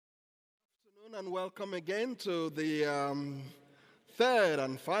And welcome again to the third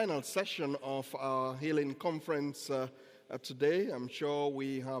and final session of our healing conference today. I'm sure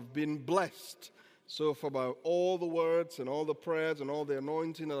we have been blessed so far by all the words and all the prayers and all the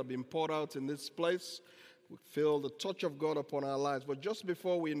anointing that have been poured out in this place. We feel the touch of God upon our lives. But just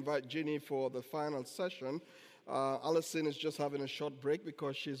before we invite Jeannie for the final session, Alison is just having a short break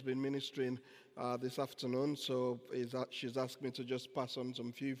because she's been ministering this afternoon, so she's asked me to just pass on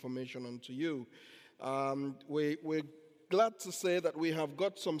some few information on to you. We're glad to say that we have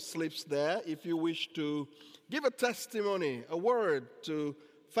got some slips there. If you wish to give a testimony, a word to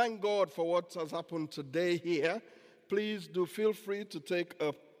thank God for what has happened today here, please do feel free to take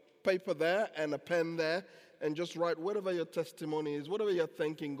a paper there and a pen there and just write whatever your testimony is, whatever you're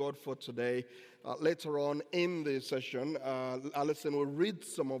thanking God for today. Later on in the session, Alison will read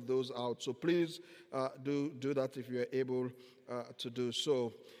some of those out. So please do that if you're able to do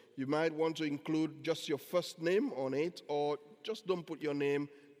so. You might want to include just your first name on it, or just don't put your name.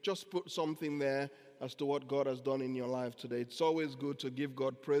 Just put something there as to what God has done in your life today. It's always good to give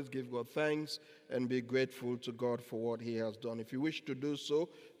God praise, give God thanks, and be grateful to God for what He has done. If you wish to do so,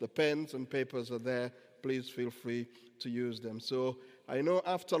 the pens and papers are there. Please feel free to use them. So I know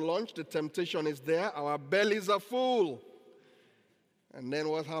after lunch, the temptation is there. Our bellies are full. And then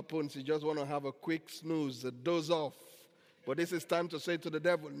what happens? You just want to have a quick snooze, a doze off. But this is time to say to the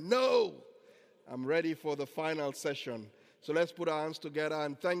devil, no, I'm ready for the final session. So let's put our hands together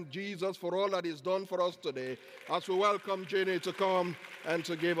and thank Jesus for all that He's done for us today as we welcome Jeannie to come and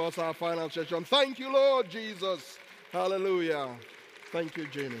to give us our final session. Thank you, Lord Jesus. Hallelujah. Thank you,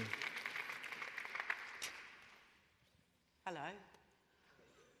 Jeannie. Hello.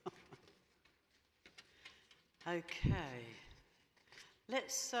 Okay.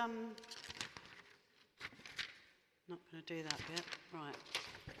 Let's, not going to do that bit. Right.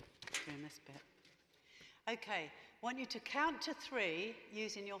 Doing this bit. Okay. I want you to count to 3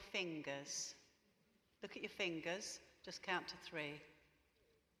 using your fingers. Look at your fingers. Just count to 3.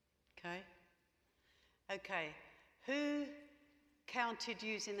 Okay? Okay. Who counted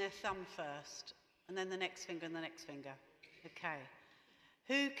using their thumb first? And then the next finger and the next finger. Okay.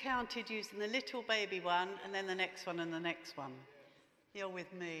 Who counted using the little baby one and then the next one and the next one? You're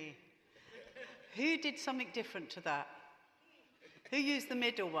with me. Who did something different to that? Who used the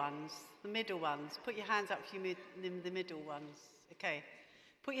middle ones? The middle ones. Put your hands up if you the middle ones. Okay.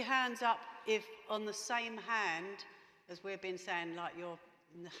 Put your hands up if on the same hand as we've been saying, like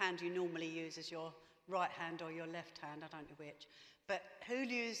the hand you normally use as your right hand or your left hand. I don't know which. But who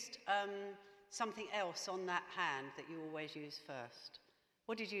used something else on that hand that you always use first?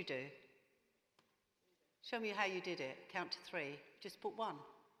 What did you do? Show me how you did it. Count to 3. Just put 1,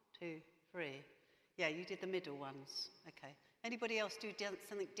 2, 3. Yeah, you did the middle ones. Okay. Anybody else do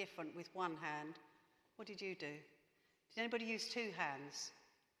something different with one hand? What did you do? Did anybody use 2 hands?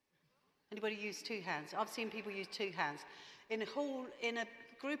 Anybody use 2 hands? I've seen people use 2 hands. In a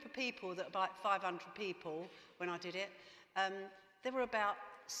group of people that about 500 people, when I did it, there were about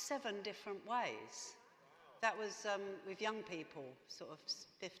 7 different ways. That was with young people, sort of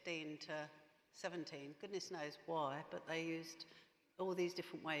 15 to 17. Goodness knows why, but they used all these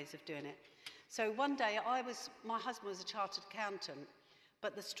different ways of doing it. So one day my husband was a chartered accountant,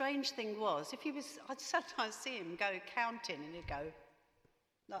 but the strange thing was, I'd sometimes see him go counting and he'd go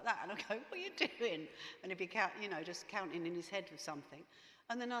like that, and I'd go, what are you doing? And he'd be just counting in his head with something.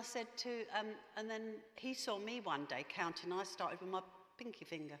 And then I said and then he saw me one day counting. I started with my pinky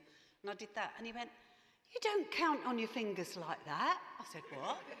finger, and I did that, and he went, you don't count on your fingers like that. I said,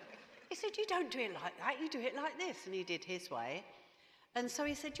 what? He said, you don't do it like that, you do it like this. And he did his way. And so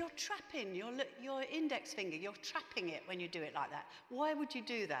he said, you're trapping your index finger, you're trapping it when you do it like that. Why would you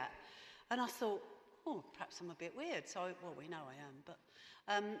do that? And I thought, oh, perhaps I'm a bit weird. So, well, we know I am. But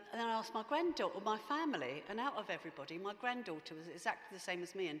and then I asked my granddaughter, my family, and out of everybody, my granddaughter was exactly the same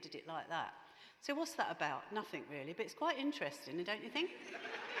as me and did it like that. So what's that about? Nothing really, but it's quite interesting, don't you think?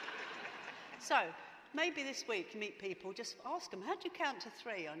 So maybe this week you meet people, just ask them, how do you count to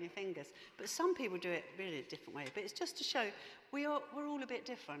 3 on your fingers? But some people do it really a different way. But it's just to show we're all a bit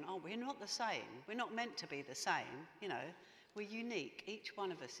different, aren't we? We're not the same. We're not meant to be the same, We're unique. Each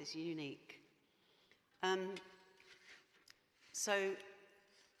one of us is unique. So,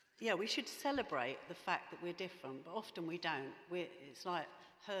 yeah, we should celebrate the fact that we're different, but often we don't. It's like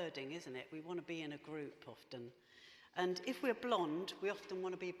herding, isn't it? We want to be in a group often. And if we're blonde, we often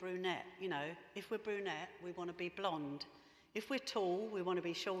want to be brunette, If we're brunette, we want to be blonde. If we're tall, we want to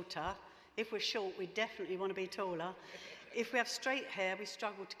be shorter. If we're short, we definitely want to be taller. If we have straight hair, we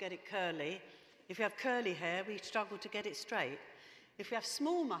struggle to get it curly. If we have curly hair, we struggle to get it straight. If we have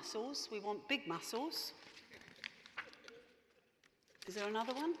small muscles, we want big muscles. Is there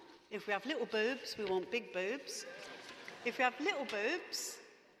another one? If we have little boobs, we want big boobs. If we have big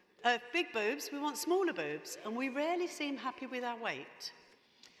boobs, we want smaller boobs. And we rarely seem happy with our weight.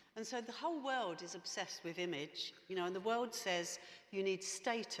 And so the whole world is obsessed with image, and the world says you need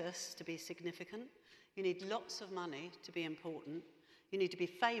status to be significant, you need lots of money to be important, you need to be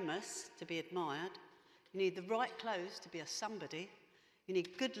famous to be admired, you need the right clothes to be a somebody, you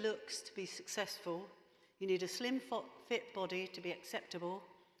need good looks to be successful, you need a slim, fit body to be acceptable,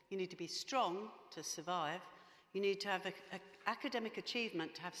 you need to be strong to survive, you need to have an academic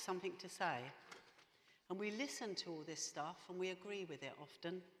achievement to have something to say. And we listen to all this stuff and we agree with it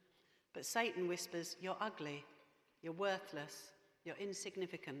often. But Satan whispers, you're ugly, you're worthless, you're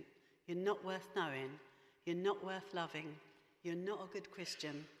insignificant, you're not worth knowing, you're not worth loving, you're not a good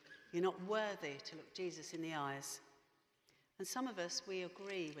Christian, you're not worthy to look Jesus in the eyes. And some of us, we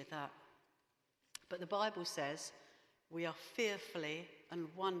agree with that. But the Bible says we are fearfully and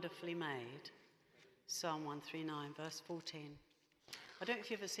wonderfully made. Psalm 139, verse 14. I don't know if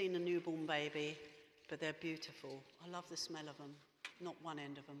you've ever seen a newborn baby, but they're beautiful. I love the smell of them. Not one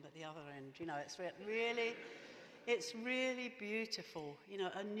end of them, but the other end. It's really beautiful.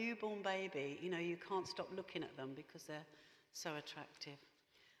 A newborn baby, you can't stop looking at them because they're so attractive.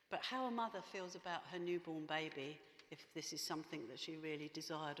 But how a mother feels about her newborn baby, if this is something that she really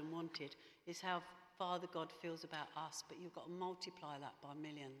desired and wanted, is how Father God feels about us. But you've got to multiply that by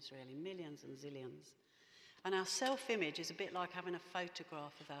millions, really, millions and zillions. And our self-image is a bit like having a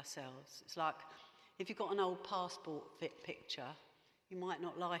photograph of ourselves. It's like if you've got an old passport fit picture, you might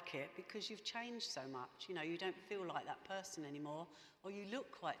not like it because you've changed so much. You don't feel like that person anymore, or you look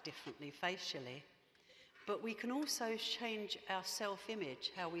quite differently facially. But we can also change our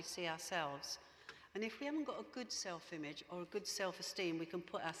self-image, how we see ourselves. And if we haven't got a good self-image or a good self-esteem, we can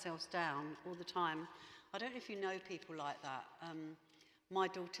put ourselves down all the time. I don't know if you know people like that. My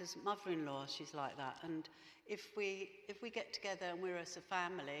daughter's mother-in-law, she's like that. And if we get together and we're as a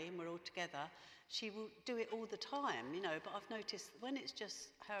family and we're all together, she will do it all the time, but I've noticed when it's just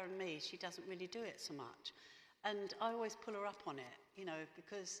her and me, she doesn't really do it so much. And I always pull her up on it,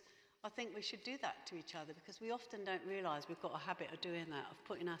 because I think we should do that to each other, because we often don't realise we've got a habit of doing that, of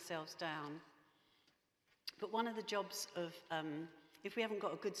putting ourselves down. But one of the jobs of, if we haven't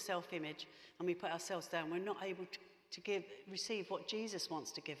got a good self-image and we put ourselves down, we're not able to receive what Jesus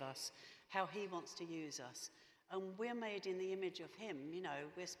wants to give us, how he wants to use us. And we're made in the image of him,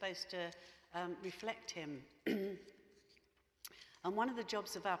 we're supposed to reflect him. And one of the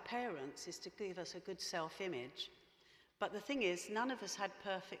jobs of our parents is to give us a good self-image. But the thing is, none of us had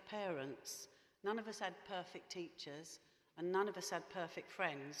perfect parents, none of us had perfect teachers, and none of us had perfect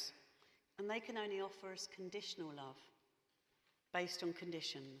friends. And they can only offer us conditional love, based on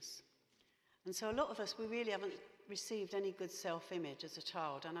conditions. And so a lot of us, we really haven't received any good self-image as a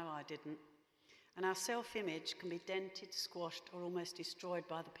child. I know I didn't. And our self-image can be dented, squashed, or almost destroyed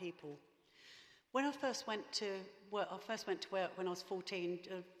by the people. When I first went to work, when I was 14,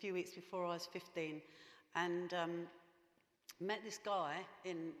 a few weeks before I was 15, and met this guy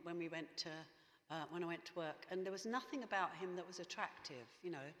when I went to work, and there was nothing about him that was attractive,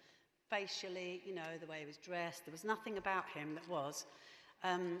 facially, the way he was dressed. There was nothing about him that was.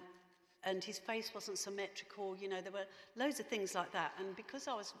 And his face wasn't symmetrical, there were loads of things like that. And because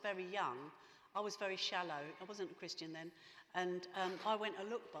I was very young, I was very shallow. I wasn't a Christian then. And I went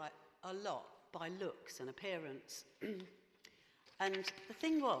a lot by looks and appearance. And the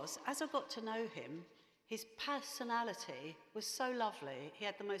thing was, as I got to know him, his personality was so lovely. He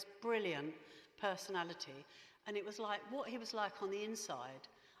had the most brilliant personality. And it was like what he was like on the inside,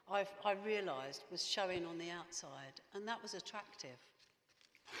 I realised was showing on the outside. And that was attractive.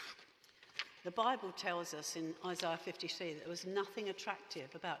 The Bible tells us in Isaiah 53 that there was nothing attractive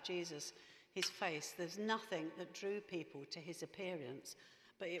about Jesus, his face. There's nothing that drew people to his appearance,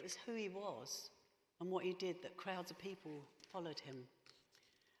 but it was who he was and what he did that crowds of people followed him.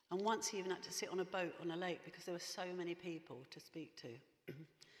 And once he even had to sit on a boat on a lake because there were so many people to speak to.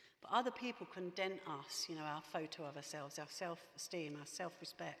 But other people can dent us, our photo of ourselves, our self-esteem, our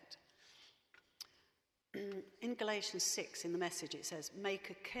self-respect. In Galatians 6, in the Message, it says, make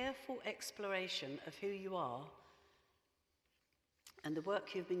a careful exploration of who you are and the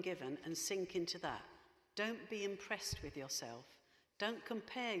work you've been given and sink into that. Don't be impressed with yourself. Don't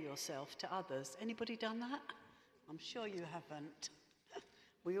compare yourself to others. Anybody done that? I'm sure you haven't.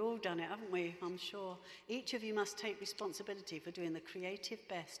 We've all done it, haven't we? I'm sure. Each of you must take responsibility for doing the creative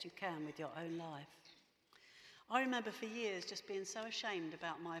best you can with your own life. I remember for years just being so ashamed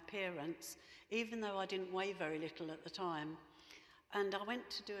about my appearance, even though I didn't weigh very little at the time. And I went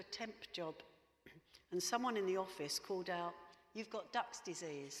to do a temp job, and someone in the office called out, "You've got duck's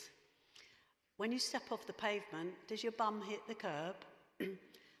disease. When you step off the pavement, does your bum hit the curb?"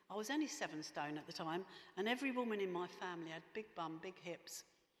 I was only 7 stone at the time, and every woman in my family had big bum, big hips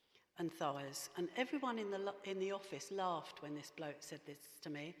and thighs. And everyone in the office laughed when this bloke said this to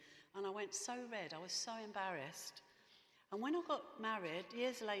me, and I went so red, I was so embarrassed. And when I got married,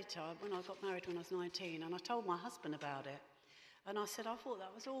 years later, when I got married when I was 19, and I told my husband about it, and I said, "I thought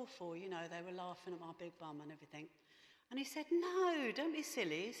that was awful, you know, they were laughing at my big bum and everything." And he said, "No, don't be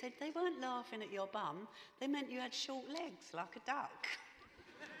silly." He said, "They weren't laughing at your bum, they meant you had short legs like a duck."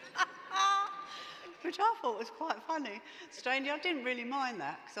 Which I thought was quite funny. Strangely, I didn't really mind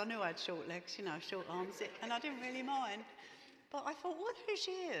that, because I knew I had short legs, you know, short arms, and I didn't really mind. But I thought, all those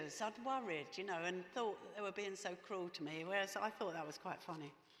years I'd worried, you know, and thought that they were being so cruel to me, whereas I thought that was quite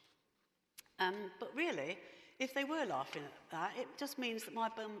funny. But really, if they were laughing at that, it just means that my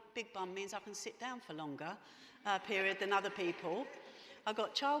big bum means I can sit down for longer period than other people. I've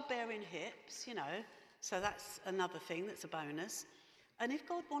got childbearing hips, you know, so that's another thing that's a bonus. And if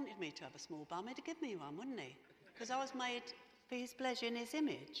God wanted me to have a small bum, he'd give me one, wouldn't he? Because I was made for his pleasure in his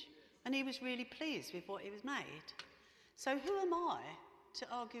image. And he was really pleased with what he was made. So who am I to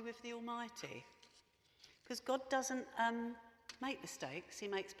argue with the Almighty? Because God doesn't make mistakes, he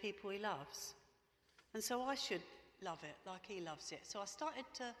makes people he loves. And so I should love it like he loves it. So I started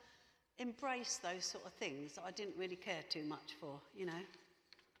to embrace those sort of things that I didn't really care too much for, you know.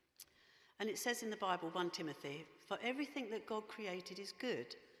 And it says in the Bible, 1 Timothy, "For everything that God created is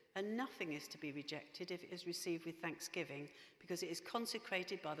good, and nothing is to be rejected if it is received with thanksgiving, because it is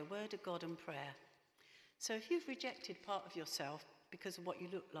consecrated by the word of God and prayer." So if you've rejected part of yourself because of what you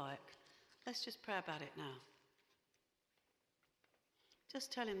look like, let's just pray about it now.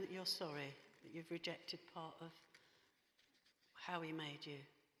 Just tell him that you're sorry, that you've rejected part of how he made you,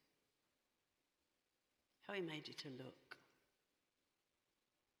 how he made you to look.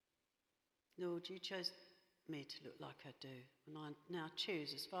 Lord, you chose me to look like I do, and I now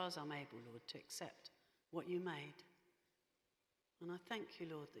choose, as far as I'm able, Lord, to accept what you made. And I thank you,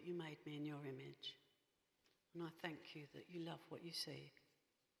 Lord, that you made me in your image. And I thank you that you love what you see.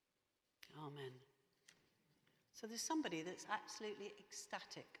 Amen. So there's somebody that's absolutely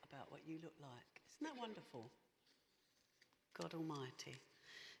ecstatic about what you look like. Isn't that wonderful? God Almighty.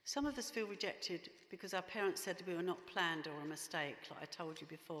 Some of us feel rejected because our parents said we were not planned or a mistake, like I told you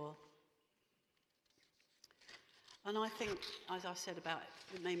before. And I think, as I said about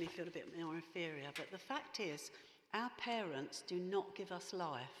it, it made me feel a bit more inferior. But the fact is, our parents do not give us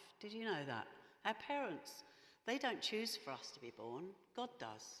life. Did you know that? Our parents, they don't choose for us to be born. God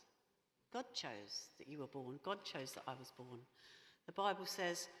does. God chose that you were born. God chose that I was born. The Bible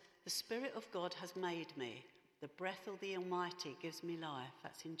says, "The Spirit of God has made me. The breath of the Almighty gives me life."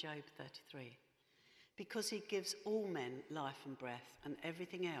 That's in Job 33. "Because he gives all men life and breath, and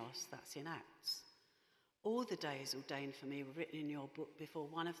everything else," that's in Acts. "All the days ordained for me were written in your book before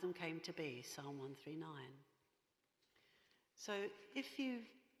one of them came to be," Psalm 139. So if you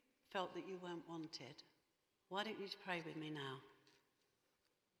felt that you weren't wanted, why don't you pray with me now?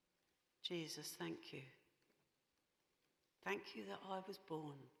 Jesus, thank you. Thank you that I was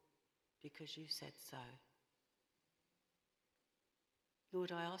born because you said so.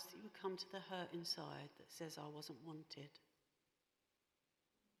 Lord, I ask that you would come to the hurt inside that says I wasn't wanted.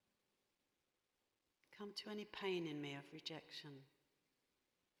 Come to any pain in me of rejection.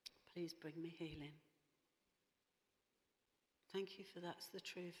 Please bring me healing. Thank you for that's the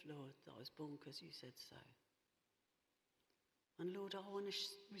truth, Lord, that I was born because you said so. And Lord, I want to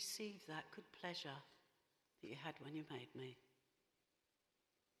receive that good pleasure that you had when you made me.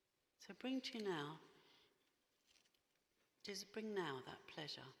 So bring to you now, just bring now that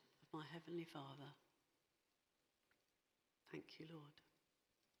pleasure of my Heavenly Father. Thank you, Lord.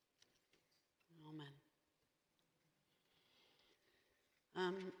 Amen.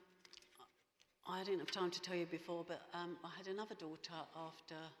 I didn't have time to tell you before, but I had another daughter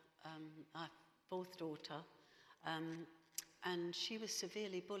after our fourth daughter, and she was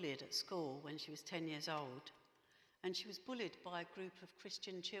severely bullied at school when she was 10 years old. And she was bullied by a group of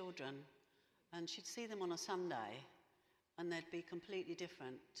Christian children, and she'd see them on a Sunday, and they'd be completely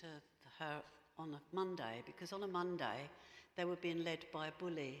different to her on a Monday, because on a Monday they were being led by a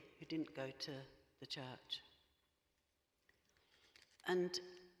bully who didn't go to the church. And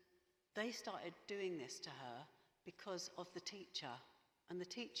they started doing this to her because of the teacher. And the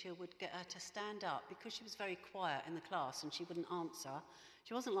teacher would get her to stand up because she was very quiet in the class and she wouldn't answer.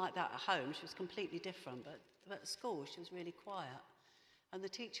 She wasn't like that at home, she was completely different, but at school she was really quiet. And the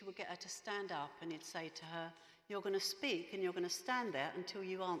teacher would get her to stand up and he'd say to her, you're going to speak and you're going to stand there until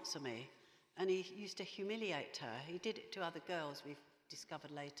you answer me. And he used to humiliate her. He did it to other girls, we've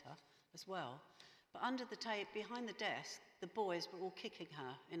discovered later as well. But under the table, behind the desk, the boys were all kicking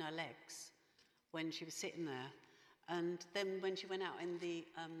her in her legs when she was sitting there. And then when she went out in the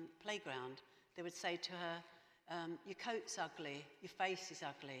playground, they would say to her, your coat's ugly, your face is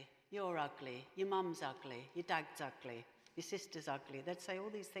ugly, you're ugly, your mum's ugly, your dad's ugly, your sister's ugly. They'd say all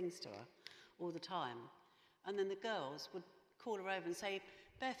these things to her all the time. And then the girls would call her over and say,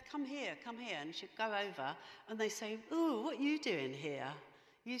 Beth, come here. And she'd go over and they say, ooh, what are you doing here?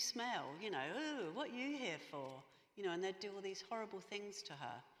 You smell, ooh, what are you here for? And they'd do all these horrible things to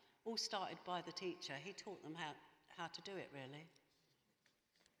her, all started by the teacher. He taught them how to do it, really.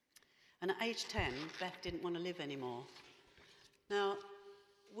 And at age 10, Beth didn't want to live anymore. Now,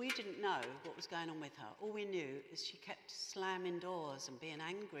 we didn't know what was going on with her. All we knew is she kept slamming doors and being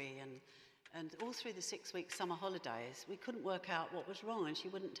angry, and all through the 6-week summer holidays, we couldn't work out what was wrong, and she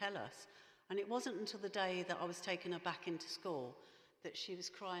wouldn't tell us. And it wasn't until the day that I was taking her back into school that she was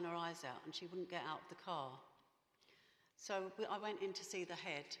crying her eyes out and she wouldn't get out of the car. So I went in to see the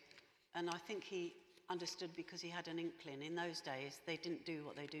head, and I think he understood because he had an inkling. In those days, they didn't do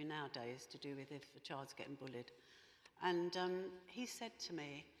what they do nowadays to do with if a child's getting bullied. And he said to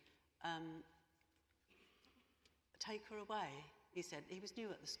me, take her away. He said, he was new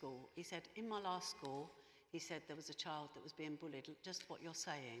at the school. He said, in my last school, he said, there was a child that was being bullied, just what you're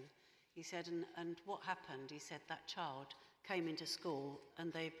saying. He said, and what happened? He said, that child came into school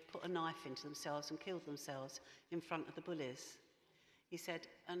and they put a knife into themselves and killed themselves in front of the bullies. He said,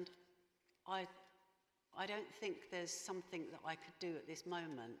 and I don't think there's something that I could do at this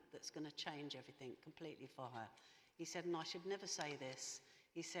moment that's going to change everything completely for her. He said, and I should never say this.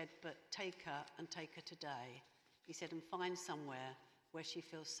 He said, but take her and take her today. He said, and find somewhere where she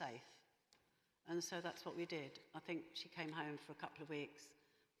feels safe. And so that's what we did. I think she came home for a couple of weeks,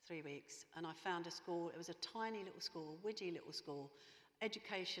 3 weeks, and I found a school. It was a tiny little school, widgy little school.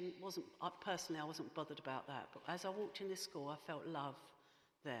 Education wasn't, personally, I wasn't bothered about that. But as I walked in this school, I felt love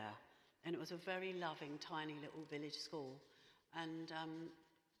there. And it was a very loving, tiny little village school. And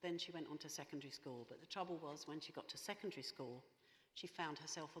then she went on to secondary school. But the trouble was, when she got to secondary school, she found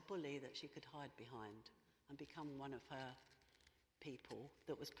herself a bully that she could hide behind and become one of her people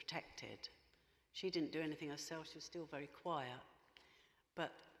that was protected. She didn't do anything herself. She was still very quiet.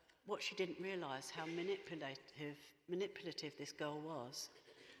 But what she didn't realise, how manipulative this girl was.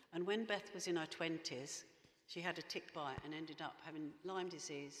 And when Beth was in her 20s, she had a tick bite and ended up having Lyme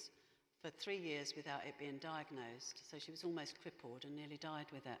disease for 3 years without it being diagnosed. So she was almost crippled and nearly died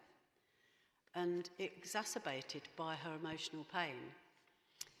with it. And it exacerbated by her emotional pain.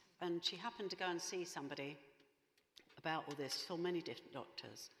 And she happened to go and see somebody about all this, saw many different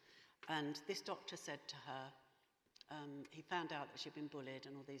doctors. And this doctor said to her, he found out that she'd been bullied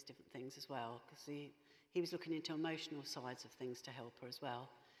and all these different things as well, because he was looking into emotional sides of things to help her as well.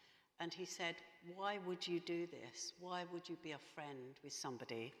 And he said, why would you do this? Why would you be a friend with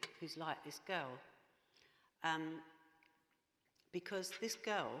somebody who's like this girl? Because this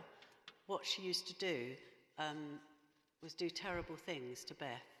girl, what she used to do was do terrible things to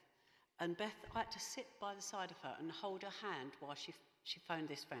Beth. And Beth, I had to sit by the side of her and hold her hand while she phoned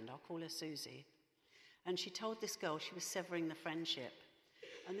this friend. I'll call her Susie. And she told this girl she was severing the friendship.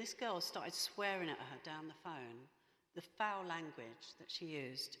 And this girl started swearing at her down the phone, the foul language that she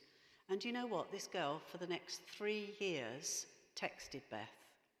used. And you know what? This girl, for the next 3 years, texted Beth,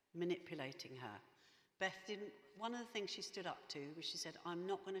 manipulating her. Beth didn't, one of the things she stood up to was she said, I'm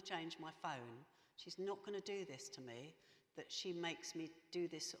not going to change my phone. She's not going to do this to me, that she makes me do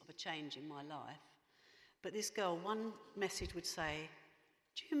this sort of a change in my life. But this girl, one message would say,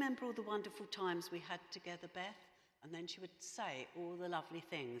 do you remember all the wonderful times we had together, Beth? And then she would say all the lovely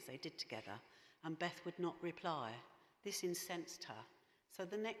things they did together, and Beth would not reply. This incensed her. So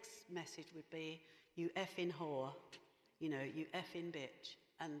the next message would be, you effing whore, you effing bitch.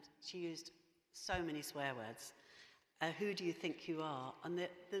 And she used so many swear words. Who do you think you are? And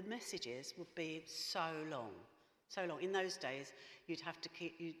the messages would be so long. So long. In those days, you'd have to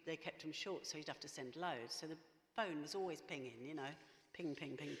they kept them short, so you'd have to send loads. So the phone was always pinging, ping,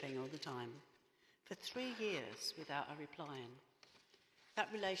 ping, ping, ping all the time. For 3 years without her replying.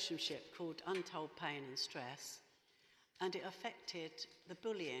 That relationship called untold pain and stress, and it affected the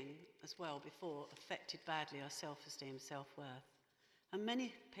bullying as well before, affected badly our self-esteem, self-worth. And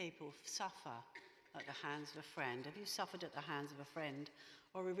many people suffer at the hands of a friend. Have you suffered at the hands of a friend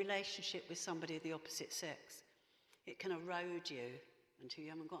or a relationship with somebody of the opposite sex? It can erode you until you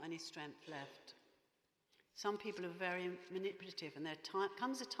haven't got any strength left. Some people are very manipulative, and there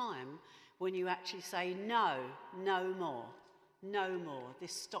comes a time when you actually say, no, no more, no more,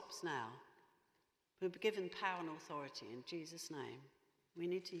 this stops now. We're given power and authority in Jesus' name. We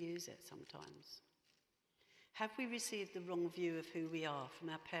need to use it sometimes. Have we received the wrong view of who we are from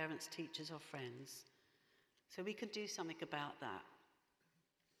our parents, teachers, or friends? So we could do something about that.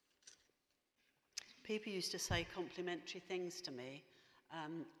 People used to say complimentary things to me.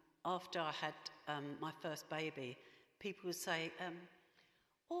 After I had my first baby, people would say,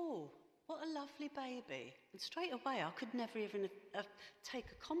 oh, what a lovely baby. And straight away, I could never even take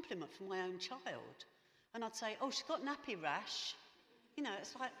a compliment from my own child. And I'd say, oh, she's got nappy rash. You know,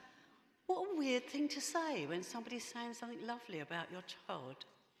 it's like, what a weird thing to say when somebody's saying something lovely about your child.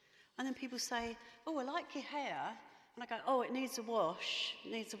 And then people say, oh, I like your hair. And I go, oh, it needs a wash,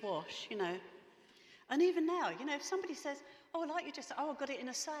 you know. And even now, you know, if somebody says, oh, I like your dress, oh, I got it in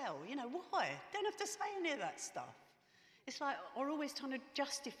a sale, you know, why? Don't have to say any of that stuff. It's like we're always trying to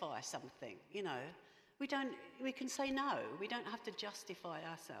justify something, you know. We can say no. We don't have to justify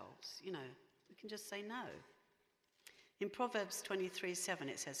ourselves, you know. We can just say no. In Proverbs 23:7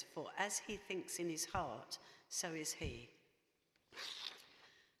 it says, for as he thinks in his heart, so is he.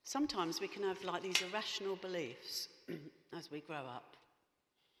 Sometimes we can have like these irrational beliefs as we grow up.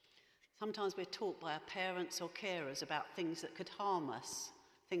 Sometimes we're taught by our parents or carers about things that could harm us.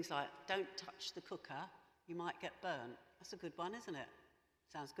 Things like, don't touch the cooker, you might get burnt. That's a good one, isn't it?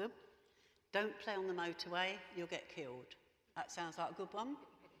 Sounds good. Don't play on the motorway, you'll get killed. That sounds like a good one.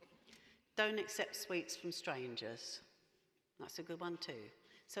 Don't accept sweets from strangers. That's a good one too.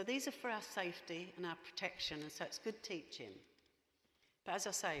 So these are for our safety and our protection, and so it's good teaching. But as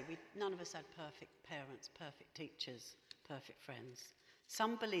I say, none of us had perfect parents, perfect teachers, perfect friends.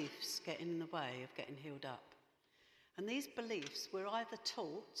 Some beliefs get in the way of getting healed up. And these beliefs, we're either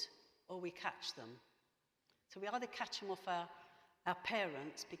taught or we catch them. So we either catch them off our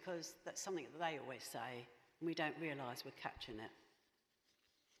parents because that's something that they always say, and we don't realise we're catching it.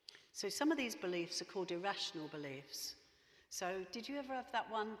 So some of these beliefs are called irrational beliefs. So did you ever have that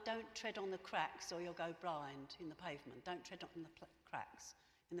one, don't tread on the cracks or you'll go blind in the pavement? Don't tread on the cracks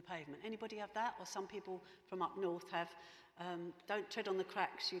in the pavement. Anybody have that? Or some people from up north have, don't tread on the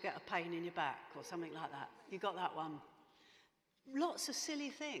cracks, you get a pain in your back or something like that. You got that one? Lots of silly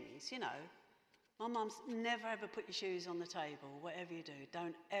things, you know. My mum's never ever put your shoes on the table, whatever you do.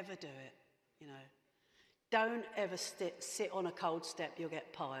 Don't ever do it, you know. Don't ever sit on a cold step, you'll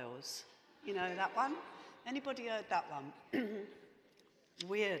get piles. You know that one? Anybody heard that one?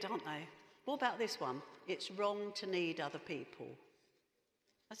 Weird, aren't they? What about this one? It's wrong to need other people.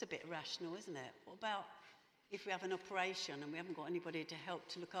 That's a bit irrational, isn't it? What about if we have an operation and we haven't got anybody to help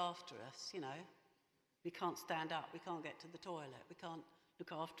to look after us, you know? We can't stand up, we can't get to the toilet, we can't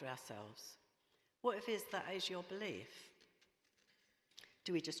look after ourselves. What if that is your belief?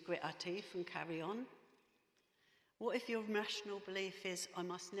 Do we just grit our teeth and carry on? What if your rational belief is, I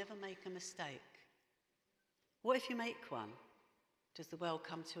must never make a mistake? What if you make one? Does the world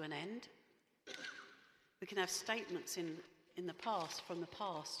come to an end? We can have statements in the past, from the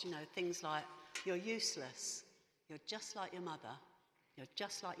past, you know, things like, you're useless, you're just like your mother, you're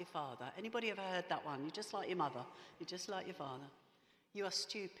just like your father. Anybody ever heard that one? You're just like your mother, you're just like your father. You are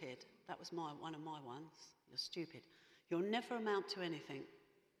stupid. That was one of my ones. You're stupid. You'll never amount to anything.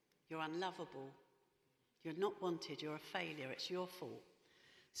 You're unlovable. You're not wanted. You're a failure. It's your fault.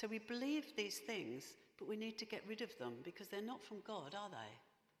 So we believe these things, but we need to get rid of them because they're not from God, are they?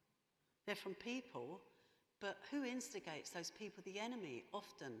 They're from people, but who instigates those people? The enemy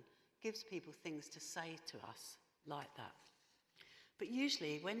often gives people things to say to us like that. But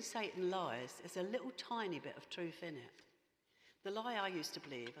usually when Satan lies, there's a little tiny bit of truth in it. The lie I used to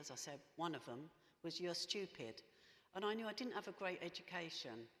believe, as I said, one of them, was you're stupid. And I knew I didn't have a great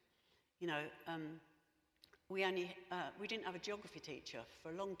education. You know, we didn't have a geography teacher for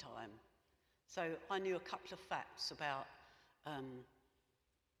a long time. So I knew a couple of facts about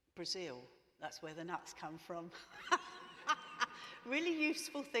Brazil. That's where the nuts come from. Really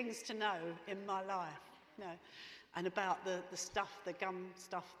useful things to know in my life, you know. And about the stuff, the gum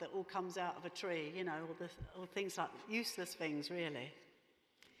stuff that all comes out of a tree, you know, all things like useless things, really.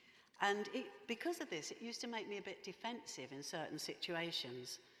 And because of this, it used to make me a bit defensive in certain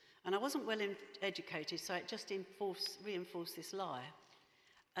situations. And I wasn't well educated, so it just reinforced this lie.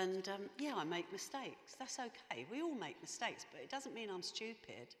 And yeah, I make mistakes. That's okay. We all make mistakes, but it doesn't mean I'm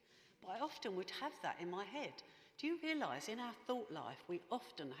stupid. But I often would have that in my head. Do you realise in our thought life, we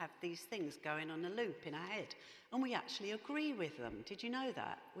often have these things going on a loop in our head, and we actually agree with them. Did you know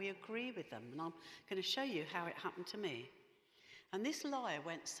that? We agree with them, and I'm going to show you how it happened to me. And this lie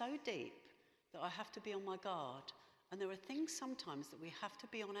went so deep that I have to be on my guard. And there are things sometimes that we have to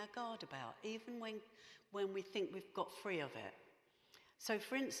be on our guard about, even when we think we've got free of it. So,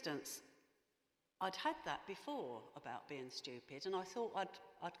 for instance, I'd had that before about being stupid, and I thought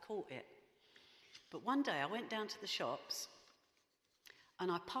I'd caught it. But one day I went down to the shops,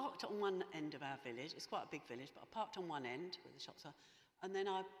 and I parked on one end of our village. It's quite a big village, but I parked on one end where the shops are. And then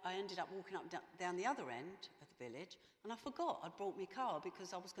I ended up walking up down the other end of the village, and I forgot I'd brought my car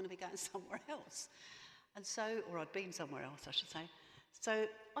because I was going to be going somewhere else. And so, or I'd been somewhere else, I should say. So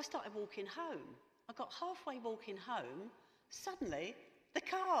I started walking home. I got halfway walking home, suddenly,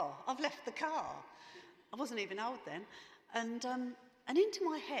 I've left the car. I wasn't even old then. And into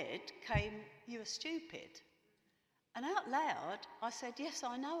my head came, "You are stupid." And out loud, I said, "Yes,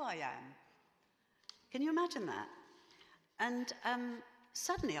 I know I am." Can you imagine that? And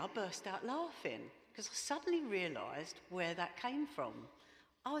suddenly I burst out laughing because I suddenly realised where that came from.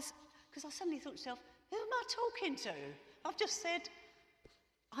 Because I suddenly thought to myself, who am I talking to? I've just said,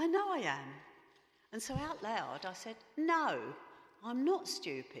 "I know I am." And so out loud I said, "No, I'm not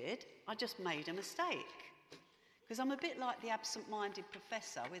stupid. I just made a mistake." Because I'm a bit like the absent-minded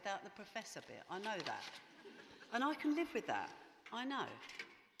professor without the professor bit. I know that. And I can live with that. I know.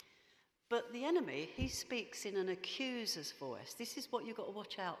 But the enemy, he speaks in an accuser's voice. This is what you've got to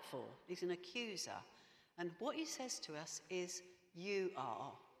watch out for. He's an accuser. And what he says to us is, "You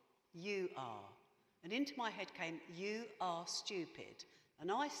are. You are." And into my head came, "You are stupid."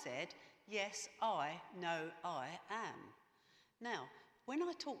 And I said, "Yes, I know I am." Now, when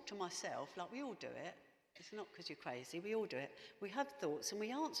I talk to myself, like we all do it, it's not because you're crazy, we all do it, we have thoughts and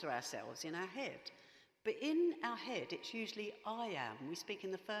we answer ourselves in our head. But in our head, it's usually "I am." We speak in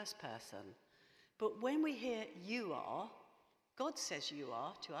the first person. But when we hear "you are," God says "you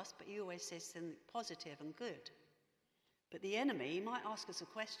are" to us, but he always says something positive and good. But the enemy, he might ask us a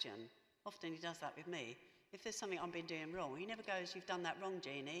question. Often he does that with me. If there's something I've been doing wrong, he never goes, "You've done that wrong,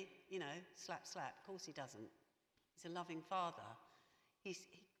 Jeannie." You know, slap, slap. Of course he doesn't. He's a loving father.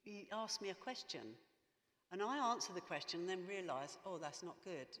 He asks me a question. And I answer the question and then realise, oh, that's not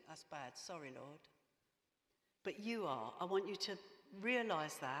good. That's bad. Sorry, Lord. But you are. I want you to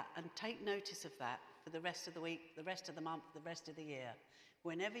realise that and take notice of that for the rest of the week, the rest of the month, the rest of the year.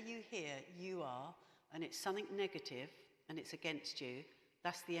 Whenever you hear "you are," and it's something negative and it's against you,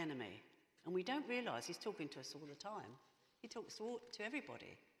 that's the enemy. And we don't realise he's talking to us all the time. He talks to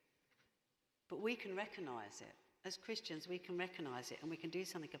everybody. But we can recognise it. As Christians, we can recognise it and we can do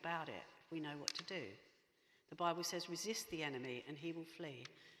something about it if we know what to do. The Bible says, "Resist the enemy and he will flee."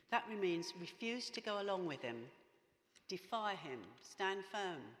 That means refuse to go along with him, defy him, stand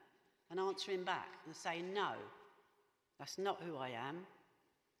firm and answer him back and say, "No, that's not who I am."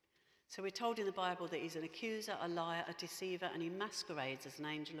 So we're told in the Bible that he's an accuser, a liar, a deceiver, and he masquerades as an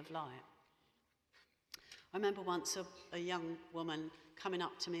angel of light. I remember once a young woman coming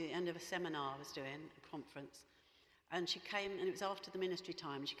up to me at the end of a seminar I was doing, a conference, and she came, and it was after the ministry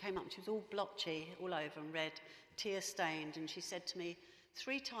time, she came up and she was all blotchy all over and red, tear-stained, and she said to me,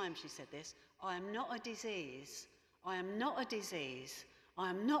 3 times she said this, "I am not a disease. I am not a disease. I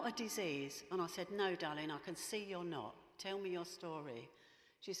am not a disease." And I said, "No, darling, I can see you're not. Tell me your story."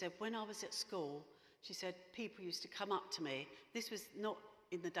 She said, "When I was at school," she said, "people used to come up to me." This was not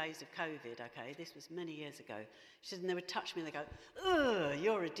in the days of COVID, okay? This was many years ago. She said, and they would touch me and they go, "Ugh,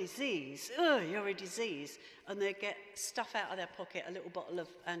 you're a disease. Ugh, you're a disease." And they'd get stuff out of their pocket, a little bottle of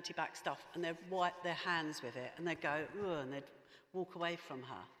antibac stuff, and they'd wipe their hands with it, and they'd go, "Ugh," and they'd walk away from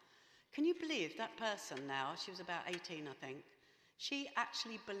her. Can you believe that person now, she was about 18, I think, she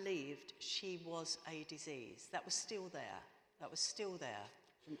actually believed she was a disease. That was still there. That was still there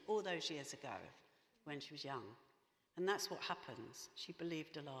from all those years ago when she was young. And that's what happens. She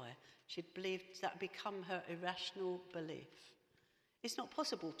believed a lie. She believed that had become her irrational belief. It's not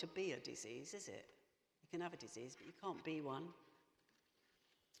possible to be a disease, is it? You can have a disease, but you can't be one.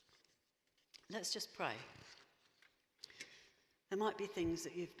 Let's just pray. There might be things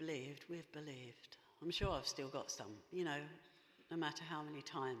that you've believed, we've believed. I'm sure I've still got some, no matter how many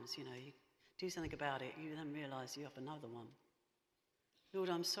times, you do something about it, you then realise you have another one. Lord,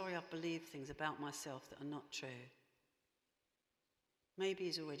 I'm sorry I've believed things about myself that are not true. Maybe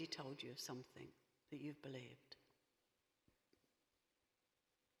he's already told you of something that you've believed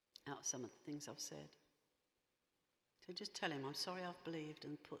out of some of the things I've said. So just tell him, I'm sorry I've believed,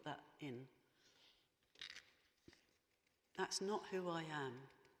 and put that in. That's not who I am.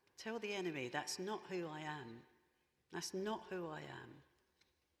 Tell the enemy, that's not who I am. That's not who I am.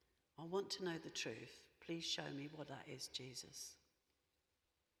 I want to know the truth. Please show me what that is, Jesus.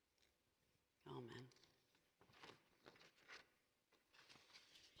 Amen.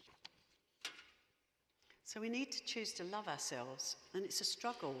 So we need to choose to love ourselves, and it's a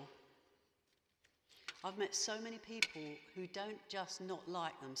struggle. I've met so many people who don't just not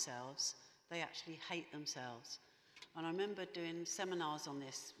like themselves, they actually hate themselves. And I remember doing seminars on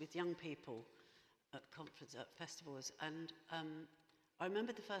this with young people at conferences, at festivals, and I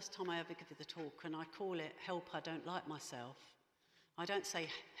remember the first time I ever gave the talk, and I call it Help I Don't Like Myself. I don't say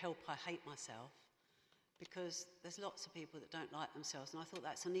Help I Hate Myself, because there's lots of people that don't like themselves, and I thought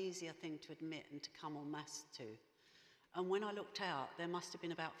that's an easier thing to admit and to come en masse to. And when I looked out, there must have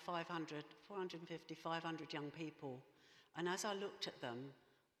been about 450, 500 young people, and as I looked at them,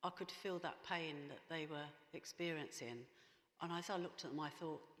 I could feel that pain that they were experiencing. And as I looked at them, I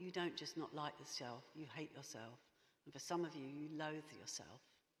thought, you don't just not like yourself, you hate yourself. And for some of you, you loathe yourself.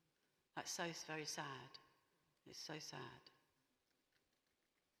 That's so very sad. It's so sad.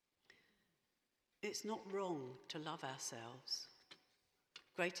 It's not wrong to love ourselves.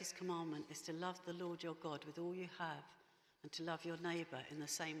 Greatest commandment is to love the Lord your God with all you have and to love your neighbour in the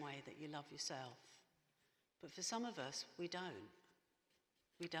same way that you love yourself. But for some of us, we don't.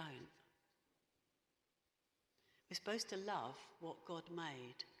 We don't. We're supposed to love what God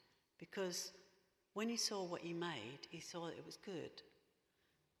made, because when he saw what he made, he saw that it was good.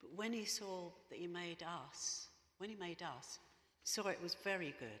 But when he saw that he made us, he saw it was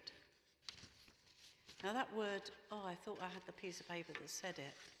very good. Now that word, I thought I had the piece of paper that said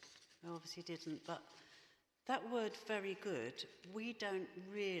it. I obviously didn't, but that word very good, we don't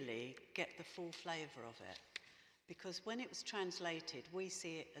really get the full flavour of it. Because when it was translated, we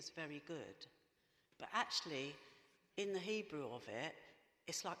see it as very good. But actually, in the Hebrew of it,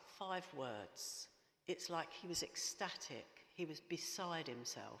 it's like 5 words. It's like he was ecstatic. He was beside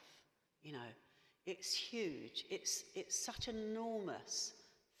himself. You know, it's huge. It's such an enormous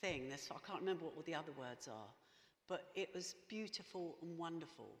thing. I can't remember what all the other words are. But it was beautiful and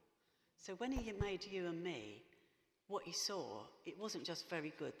wonderful. So when he made you and me, what he saw, it wasn't just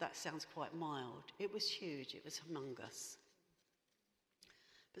very good. That sounds quite mild. It was huge. It was humongous.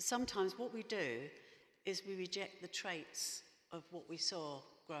 But sometimes what we do is we reject the traits of what we saw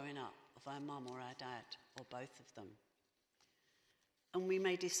growing up, of our mum or our dad, or both of them. And we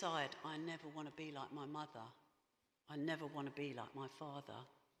may decide, I never want to be like my mother. I never want to be like my father.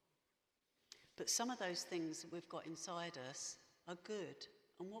 But some of those things that we've got inside us are good.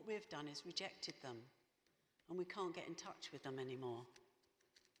 And what we've done is rejected them. And we can't get in touch with them anymore.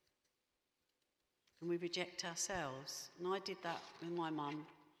 And we reject ourselves. And I did that with my mum.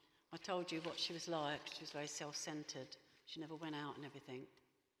 I told you what she was like. She was very self-centred. She never went out and everything.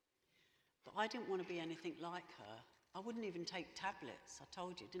 But I didn't want to be anything like her. I wouldn't even take tablets. I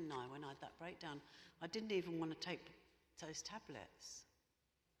told you, didn't I, when I had that breakdown? I didn't even want to take those tablets.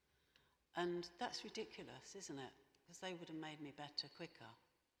 And that's ridiculous, isn't it? Because they would have made me better quicker.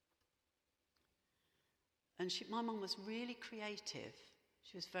 And my mum was really creative.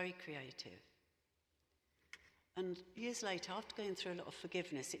 She was very creative. And years later, after going through a lot of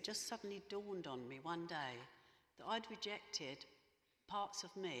forgiveness, it just suddenly dawned on me one day that I'd rejected parts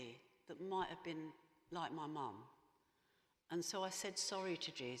of me that might have been like my mum. And so I said sorry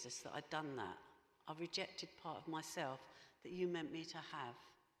to Jesus that I'd done that. I rejected part of myself that you meant me to have.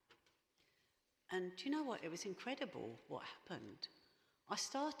 And do you know what? It was incredible what happened. I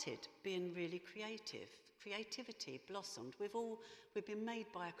started being really creative. Creativity blossomed. We've been made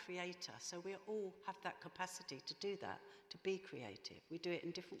by a creator, so we all have that capacity to do that, to be creative. We do it in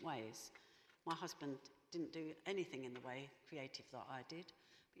different ways. My husband didn't do anything in the way creative that I did,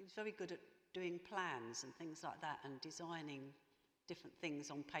 but he was very good at doing plans and things like that and designing different things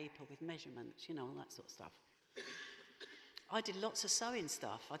on paper with measurements, all that sort of stuff. I did lots of sewing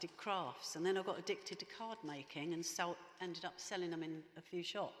stuff. I did crafts, and then I got addicted to card making and ended up selling them in a few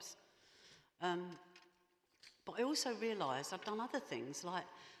shops. But I also realised I'd done other things, like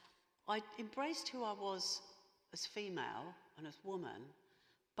I embraced who I was as female and as woman,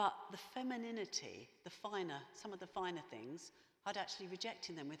 but the femininity, some of the finer things, I'd actually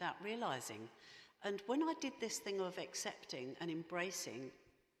rejected them without realising. And when I did this thing of accepting and embracing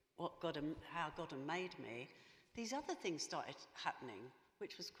how God had made me, these other things started happening,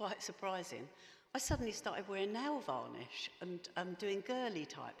 which was quite surprising. I suddenly started wearing nail varnish and doing girly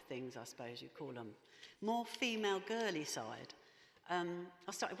type things, I suppose you'd call them. More female girly side.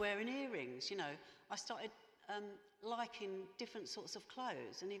 I started wearing earrings, I started liking different sorts of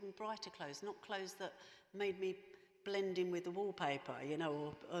clothes and even brighter clothes, not clothes that made me blend in with the wallpaper,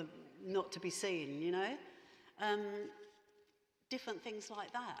 or not to be seen, different things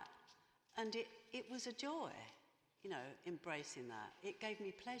like that. And it was a joy, embracing that. It gave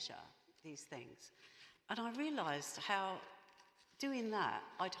me pleasure, these things. And I realised how doing that,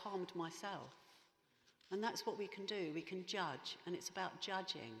 I'd harmed myself. And that's what we can do. We can judge, and it's about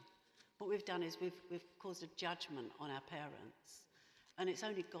judging. What we've done is we've caused a judgment on our parents. And it's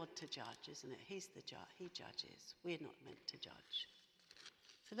only God to judge, isn't it? He's the judge. He judges. We're not meant to judge.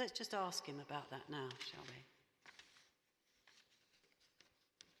 So let's just ask him about that now, shall we?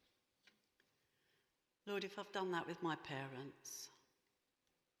 Lord, if I've done that with my parents,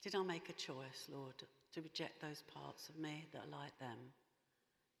 did I make a choice, Lord, to reject those parts of me that are like them?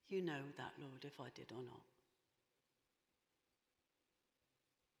 You know that, Lord, if I did or not.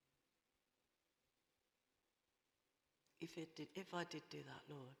 If I did do that,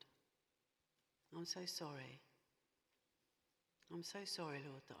 Lord, I'm so sorry. I'm so sorry,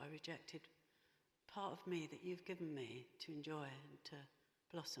 Lord, that I rejected part of me that you've given me to enjoy and to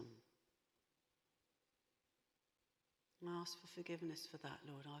blossom. I ask for forgiveness for that,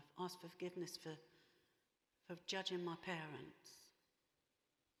 Lord. I've asked for forgiveness for judging my parents.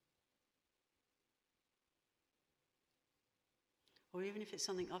 Or even if it's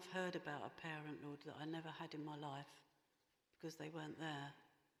something I've heard about a parent, Lord, that I never had in my life because they weren't there.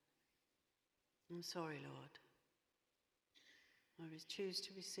 I'm sorry, Lord. I choose to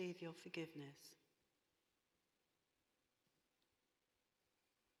receive your forgiveness.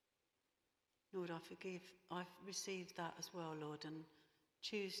 Lord, I've received that as well, Lord, and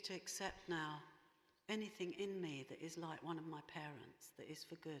choose to accept now anything in me that is like one of my parents, that is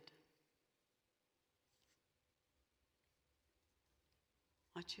for good.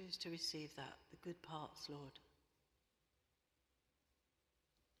 I choose to receive that, the good parts, Lord.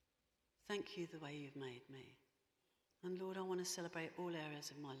 Thank you the way you've made me. And Lord, I want to celebrate all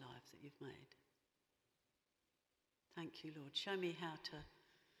areas of my life that you've made. Thank you, Lord. Show me how to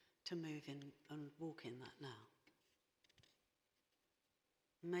move in and walk in that now.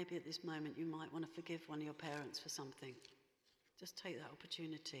 Maybe at this moment you might want to forgive one of your parents for something. Just take that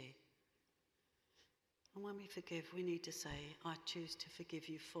opportunity. And when we forgive, we need to say, I choose to forgive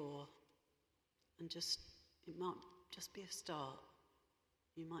you for. And it might just be a start.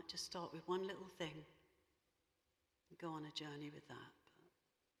 You might just start with one little thing and go on a journey with that.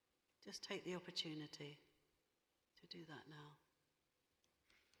 But just take the opportunity to do that now.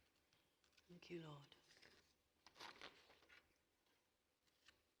 Thank you, Lord.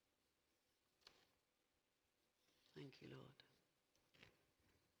 Thank you, Lord.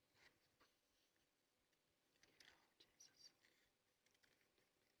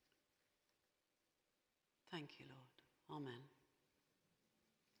 Thank you, Lord. Amen.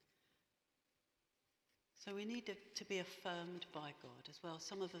 So we need to be affirmed by God as well.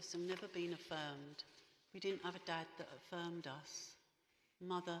 Some of us have never been affirmed. We didn't have a dad that affirmed us.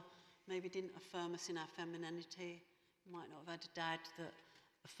 Mother maybe didn't affirm us in our femininity. You might not have had a dad that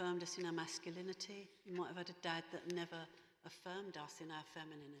affirmed us in our masculinity. You might have had a dad that never affirmed us in our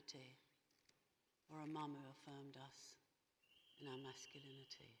femininity. Or a mum who affirmed us in our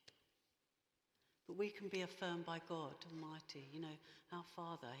masculinity. But we can be affirmed by God Almighty. You know, our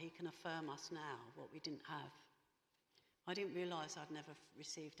Father, he can affirm us now, what we didn't have. I didn't realise I'd never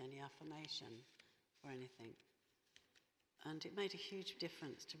received any affirmation or anything. And it made a huge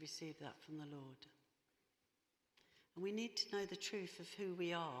difference to receive that from the Lord. And we need to know the truth of who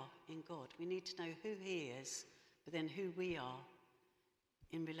we are in God. We need to know who he is, but then who we are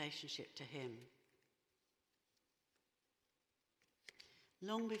in relationship to him.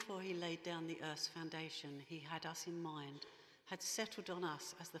 Long before he laid down the earth's foundation, he had us in mind, had settled on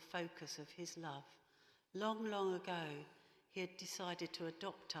us as the focus of his love. Long, long ago, he had decided to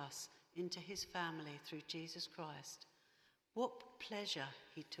adopt us into his family through Jesus Christ. What pleasure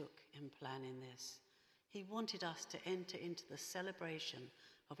he took in planning this. He wanted us to enter into the celebration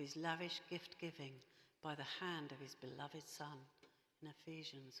of his lavish gift giving by the hand of his beloved Son in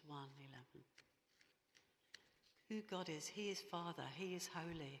Ephesians 1:11. Who God is, he is Father, he is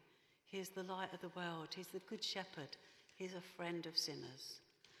holy, he is the light of the world, he's the good shepherd, he's a friend of sinners.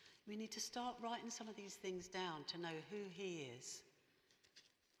 We need to start writing some of these things down to know who he is.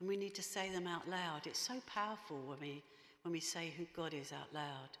 And we need to say them out loud. It's so powerful when we say who God is out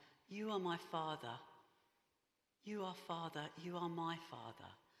loud. You are my Father. You are Father. You are my Father.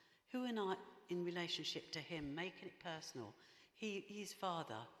 Who am I in relationship to him? Making it personal. He's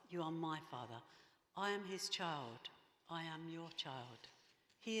Father. You are my Father. I am his child. I am your child.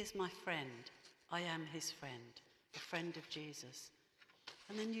 He is my friend. I am his friend. A friend of Jesus.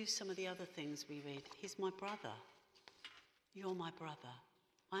 And then use some of the other things we read. He's my brother. You're my brother.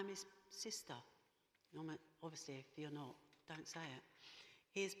 I'm his sister. Obviously, if you're not, don't say it.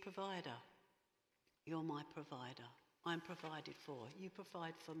 He is provider. You're my provider. I'm provided for. You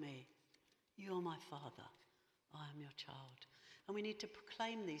provide for me. You're my Father. I am your child. And we need to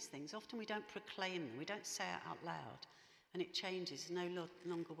proclaim these things. Often we don't proclaim them, we don't say it out loud. And it changes, no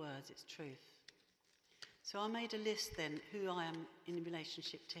longer words, it's truth. So I made a list then, who I am in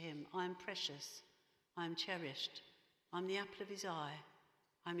relationship to him. I am precious, I am cherished, I'm the apple of his eye,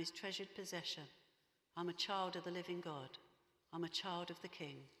 I'm his treasured possession, I'm a child of the living God, I'm a child of the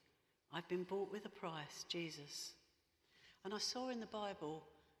King. I've been bought with a price, Jesus. And I saw in the Bible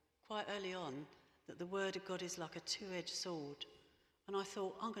quite early on that the word of God is like a two-edged sword. And I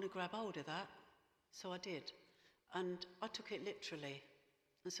thought, I'm going to grab hold of that. So I did. And I took it literally.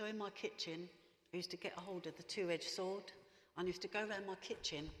 And so in my kitchen, I used to get a hold of the two-edged sword. I used to go around my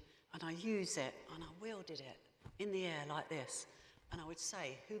kitchen and I used it and I wielded it in the air like this. And I would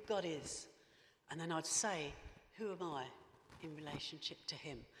say who God is. And then I'd say, who am I in relationship to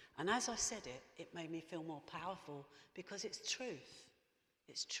him? And as I said it, it made me feel more powerful because it's truth.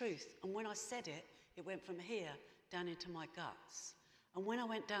 It's truth. And when I said it, it went from here down into my guts. And when I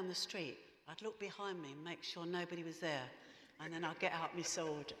went down the street, I'd look behind me and make sure nobody was there. And then I'd get out my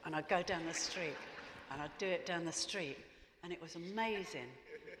sword and I'd go down the street and I'd do it down the street. And it was amazing.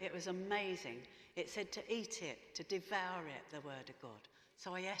 It was amazing. It said to eat it, to devour it, the word of God.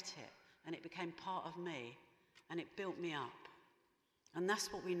 So I ate it and it became part of me and it built me up. And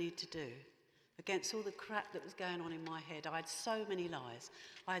that's what we need to do. Against all the crap that was going on in my head, I had so many lies.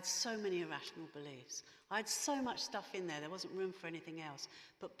 I had so many irrational beliefs. I had so much stuff in there wasn't room for anything else.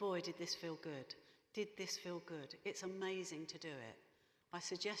 But boy, did this feel good. Did this feel good? It's amazing to do it. I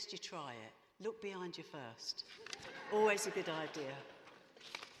suggest you try it. Look behind you first. Always a good idea.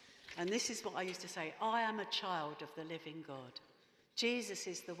 And this is what I used to say. I am a child of the living God. Jesus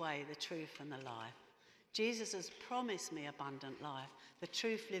is the way, the truth, and the life. Jesus has promised me abundant life. The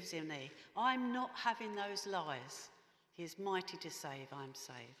truth lives in me. I'm not having those lies. He is mighty to save. I'm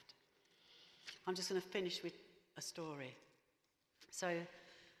saved. I'm just going to finish with a story. So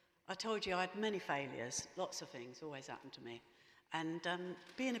I told you I had many failures. Lots of things always happened to me. And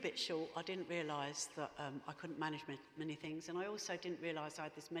being a bit short, I didn't realise that I couldn't manage many things. And I also didn't realise I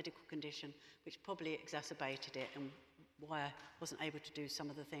had this medical condition, which probably exacerbated it and why I wasn't able to do some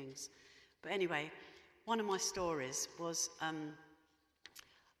of the things. But anyway, one of my stories was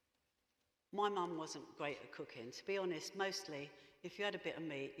my mum wasn't great at cooking. To be honest, mostly, if you had a bit of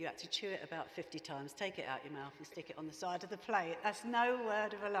meat, you had to chew it about 50 times, take it out your mouth and stick it on the side of the plate. That's no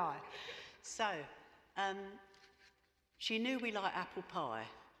word of a lie. So, she knew we liked apple pie.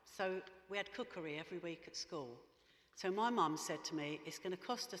 So we had cookery every week at school. So my mum said to me, it's going to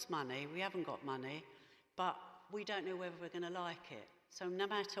cost us money, we haven't got money, but we don't know whether we're going to like it. So no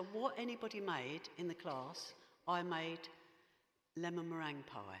matter what anybody made in the class, I made lemon meringue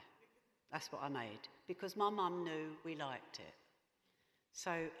pie. That's what I made, because my mum knew we liked it.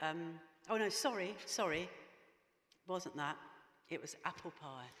 So, oh no, sorry, wasn't that. It was apple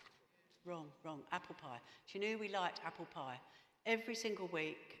pie. Wrong, apple pie. She knew we liked apple pie. Every single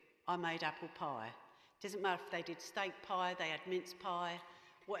week, I made apple pie. Doesn't matter if they did steak pie, they had mince pie,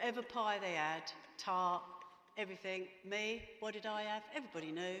 whatever pie they had, tart, everything. Me, what did I have?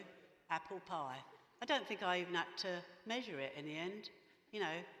 Everybody knew, apple pie. I don't think I even had to measure it in the end. You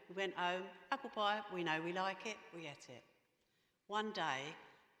know, we went home, apple pie, we know we like it, we ate it. One day,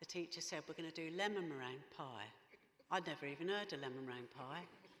 the teacher said, we're going to do lemon meringue pie. I'd never even heard of lemon meringue pie,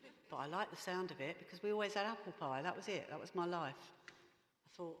 but I liked the sound of it because we always had apple pie. That was it, that was my life. I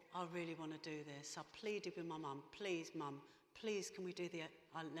thought, I really want to do this. I pleaded with my mum, mum, please can we do the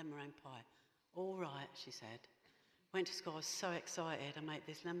lemon meringue pie? All right, she said. Went to school, I was so excited. I made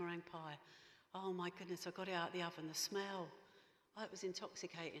this lemon meringue pie. Oh my goodness, I got it out of the oven, the smell. Oh, it was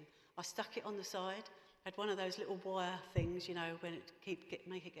intoxicating. I stuck it on the side, had one of those little wire things, you know, when it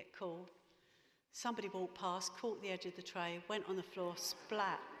make it get cool. Somebody walked past, caught the edge of the tray, went on the floor,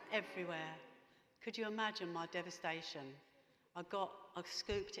 splat everywhere. Could you imagine my devastation? I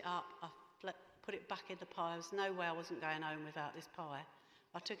scooped it up, I put it back in the pie. There was no way I wasn't going home without this pie.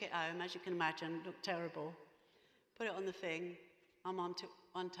 I took it home, as you can imagine, it looked terrible. Put it on the thing. My mum took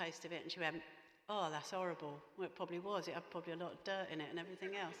one taste of it and she went, oh, that's horrible. Well, it probably was. It had probably a lot of dirt in it and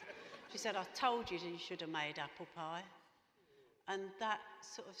everything else. She said, I told you that you should have made apple pie. And that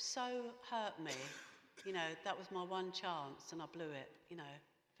sort of so hurt me. You know, that was my one chance and I blew it. You know,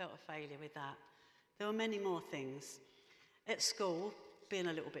 felt a failure with that. There were many more things. At school, being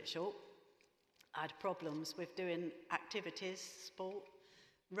a little bit short, I had problems with doing activities, sport.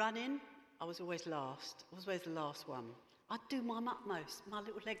 Running, I was always last. I was always the last one. I'd do my utmost, my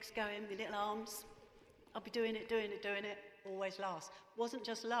little legs going, my little arms. I'd be doing it, always last. Wasn't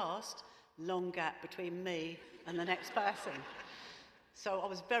just last, long gap between me and the next person. So I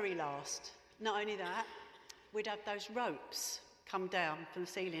was very last. Not only that, we'd have those ropes, come down from the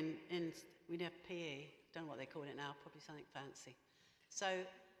ceiling we have PE, don't know what they call it now, probably something fancy. So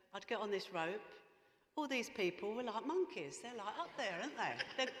I'd get on this rope. All these people were like monkeys. They're like up there, aren't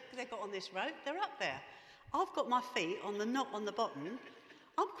they? They got on this rope, they're up there. I've got my feet not on the bottom.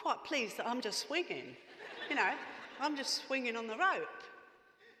 I'm quite pleased that I'm just swinging. You know, I'm just swinging on the rope,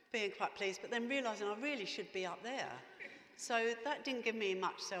 being quite pleased, but then realising I really should be up there. So that didn't give me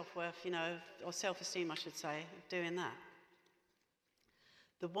much self-worth, you know, or self-esteem, I should say, doing that.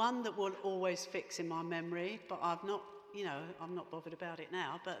 The one that will always fix in my memory, but I'm not bothered about it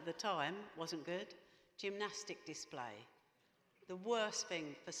now, but at the time, wasn't good. Gymnastic display. The worst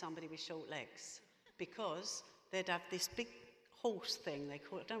thing for somebody with short legs, because they'd have this big horse thing, I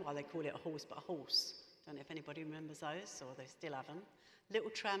don't know why they call it a horse, but a horse. Don't know if anybody remembers those, or they still have them.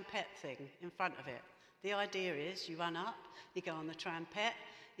 Little trampette thing in front of it. The idea is you run up, you go on the trampette,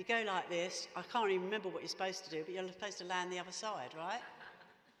 you go like this. I can't even remember what you're supposed to do, but you're supposed to land the other side, right?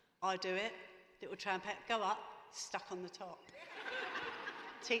 I do it, little trampette, go up, stuck on the top.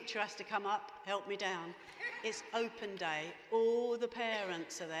 Teacher has to come up, help me down. It's open day. All the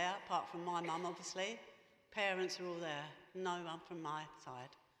parents are there, apart from my mum, obviously. Parents are all there. No one from my side.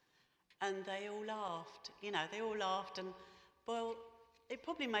 And they all laughed. You know, they all laughed. And, well, it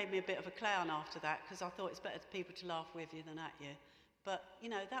probably made me a bit of a clown after that, because I thought it's better for people to laugh with you than at you. But, you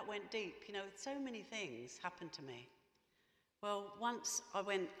know, that went deep. You know, so many things happened to me. Well, once I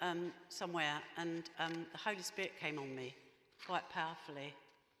went somewhere and the Holy Spirit came on me quite powerfully.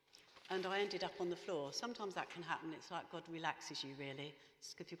 And I ended up on the floor. Sometimes that can happen. It's like God relaxes you, really.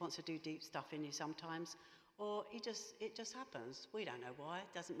 It's because he wants to do deep stuff in you sometimes. Or it just happens. We don't know why.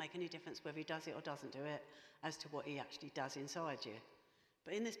 It doesn't make any difference whether he does it or doesn't do it as to what he actually does inside you.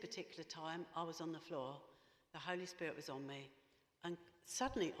 But in this particular time, I was on the floor. The Holy Spirit was on me. And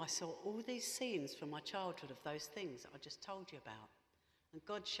suddenly I saw all these scenes from my childhood of those things that I just told you about. And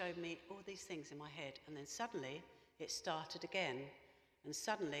God showed me all these things in my head. And then suddenly it started again. And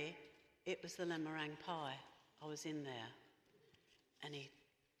suddenly it was the meringue pie. I was in there. And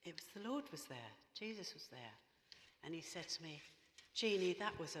the Lord was there. Jesus was there. And he said to me, Jeannie,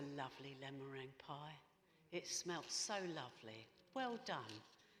 that was a lovely meringue pie. It smelt so lovely. Well done.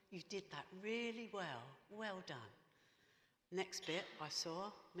 You did that really well. Well done. Next bit, I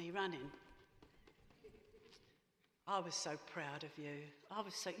saw me running. I was so proud of you.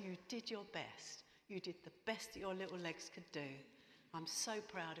 You did your best. You did the best that your little legs could do. I'm so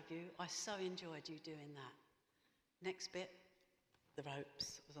proud of you. I so enjoyed you doing that. Next bit, the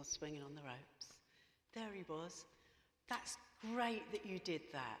ropes. I was swinging on the ropes. There he was. That's great that you did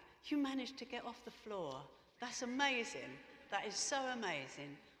that. You managed to get off the floor. That's amazing. That is so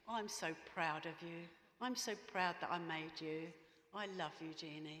amazing. I'm so proud of you. I'm so proud that I made you. I love you,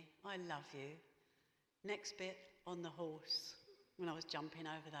 Jeannie. I love you. Next bit, on the horse, when I was jumping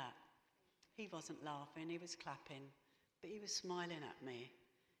over that. He wasn't laughing, he was clapping, but he was smiling at me.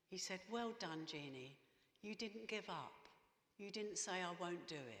 He said, well done, Jeannie. You didn't give up. You didn't say, I won't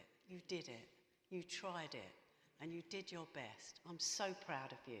do it. You did it. You tried it. And you did your best. I'm so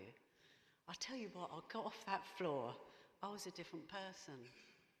proud of you. I tell you what, I got off that floor. I was a different person.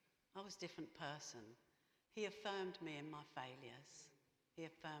 I was a different person. He affirmed me in my failures. He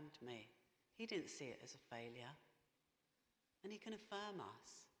affirmed me. He didn't see it as a failure. And he can affirm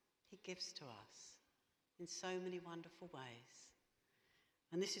us. He gives to us in so many wonderful ways.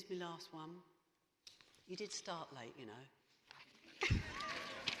 And this is my last one. You did start late, you know.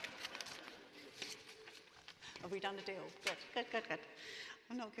 Have we done a deal? Good.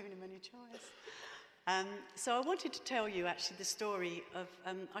 I'm not giving him any choice. So I wanted to tell you actually the story of,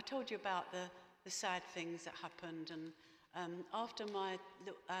 I told you about the sad things that happened, and after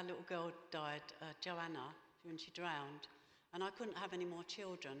our little girl died, Joanna, when she drowned, and I couldn't have any more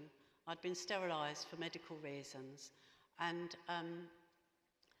children. I'd been sterilised for medical reasons, and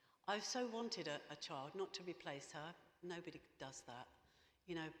I so wanted a child, not to replace her. Nobody does that,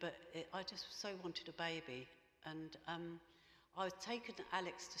 you know, but I just so wanted a baby. And I was taken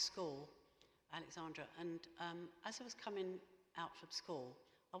Alex to school, Alexandra, and as I was coming out from school,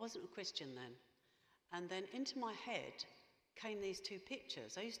 I wasn't a Christian then. And then into my head came these two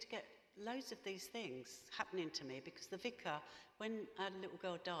pictures. I used to get loads of these things happening to me because the vicar, when our little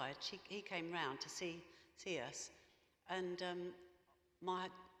girl died, he came round to see us. And my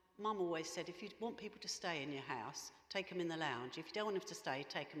mum always said, if you want people to stay in your house, take them in the lounge. If you don't want them to stay,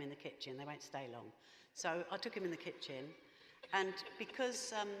 take them in the kitchen. They won't stay long. So I took him in the kitchen. And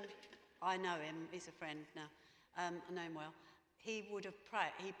because I know him, he's a friend now, I know him well, he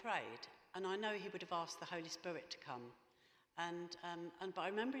prayed. And I know he would have asked the Holy Spirit to come. But I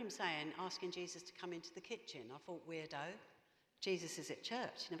remember him asking Jesus to come into the kitchen. I thought, weirdo, Jesus is at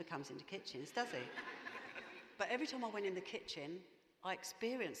church. He never comes into kitchens, does he? But every time I went in the kitchen, I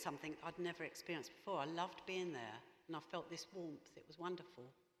experienced something I'd never experienced before. I loved being there, and I felt this warmth. It was wonderful.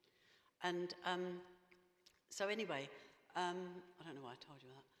 And so anyway, I don't know why I told you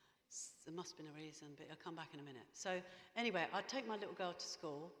that. There must have been a reason, but I'll come back in a minute. So anyway, I'd take my little girl to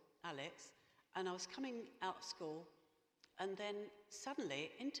school, Alex, and I was coming out of school, and then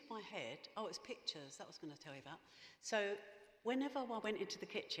suddenly into my head, it was pictures, that I was going to tell you about. So whenever I went into the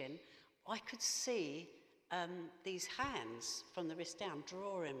kitchen, I could see these hands from the wrist down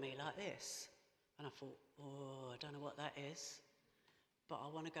drawing me like this. And I thought, I don't know what that is, but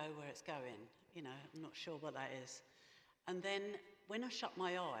I want to go where it's going. I'm not sure what that is. And then when I shut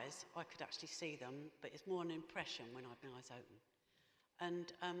my eyes, I could actually see them, but it's more an impression when I have my eyes open.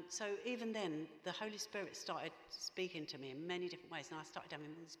 And so even then, the Holy Spirit started speaking to me in many different ways, and I started having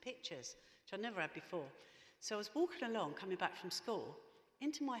these pictures, which I'd never had before. So I was walking along, coming back from school.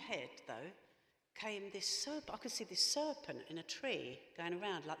 Into my head, though, came this serpent. I could see this serpent in a tree going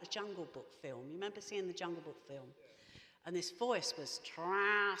around, like the Jungle Book film. You remember seeing the Jungle Book film? And this voice was,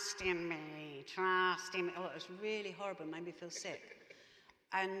 trust in me, trust in me. Oh, it was really horrible, it made me feel sick.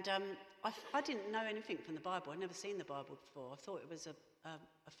 And I didn't know anything from the Bible. I'd never seen the Bible before. I thought it was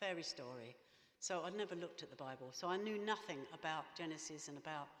a fairy story. So I'd never looked at the Bible. So I knew nothing about Genesis and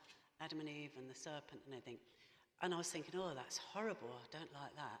about Adam and Eve and the serpent and everything. And I was thinking, that's horrible. I don't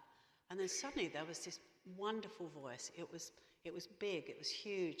like that. And then suddenly there was this wonderful voice. It was big, it was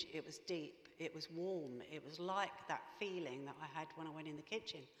huge, it was deep, it was warm. It was like that feeling that I had when I went in the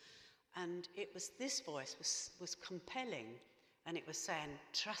kitchen. And this voice was compelling, and it was saying,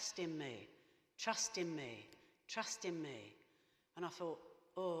 trust in me, trust in me, trust in me. And I thought,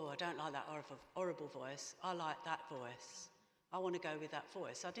 I don't like that horrible voice. I like that voice. I want to go with that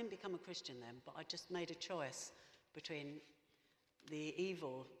voice. I didn't become a Christian then, but I just made a choice between the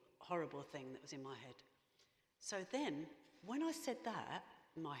evil, horrible thing that was in my head. So then, when I said that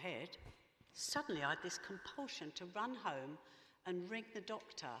in my head, suddenly I had this compulsion to run home and ring the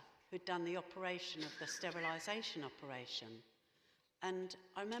doctor who'd done the operation of the sterilisation operation. And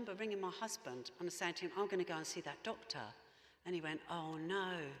I remember ringing my husband and saying to him, I'm going to go and see that doctor. And he went, oh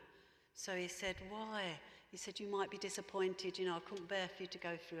no. So he said, why? He said, you might be disappointed, I couldn't bear for you to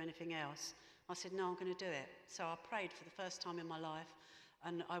go through anything else. I said, no, I'm going to do it. So I prayed for the first time in my life,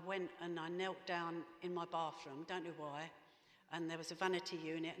 and I went and I knelt down in my bathroom, don't know why, and there was a vanity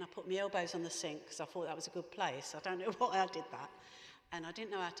unit, and I put my elbows on the sink because I thought that was a good place. I don't know why I did that. And I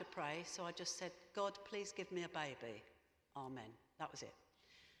didn't know how to pray, so I just said, God, please give me a baby. Amen. That was it.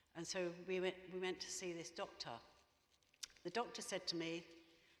 And so we went to see this doctor. The doctor said to me,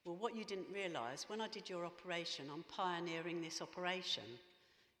 well, what you didn't realise, when I did your operation, I'm pioneering this operation.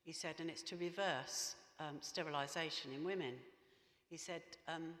 He said, and it's to reverse sterilisation in women. He said,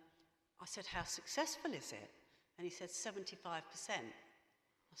 I said, how successful is it? And he said, 75%. I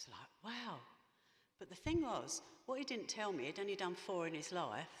was like, wow. But the thing was, what he didn't tell me, he'd only done 4 in his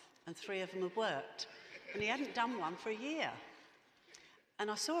life, and 3 of them had worked. And he hadn't done one for a year. And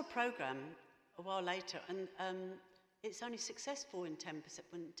I saw a programme a while later, and it's only successful in 10%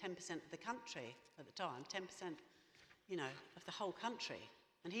 of the country at the time, 10%, of the whole country.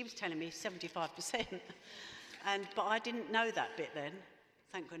 And he was telling me 75%. But I didn't know that bit then,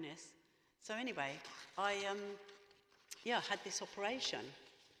 thank goodness. So anyway, I had this operation.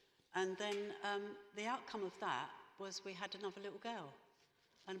 And then the outcome of that was we had another little girl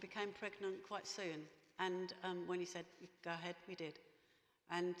and became pregnant quite soon. And when he said, go ahead, we did.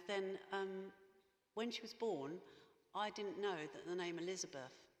 And then when she was born, I didn't know that the name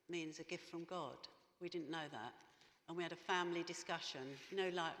Elizabeth means a gift from God. We didn't know that. And we had a family discussion,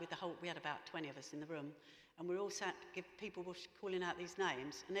 like with we had about 20 of us in the room, and we all sat, people were calling out these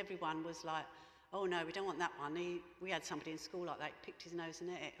names, and everyone was like, oh no, we don't want that one. We had somebody in school like that, he picked his nose in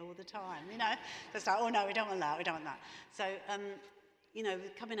it all the time, It's like, oh no, we don't want that, we don't want that. So, we're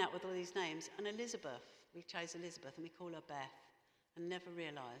coming out with all these names, and Elizabeth, we chose Elizabeth, and we call her Beth, and never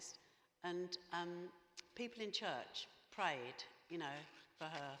realised. And people in church prayed, for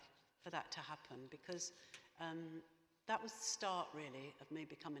her, for that to happen, because that was the start, really, of me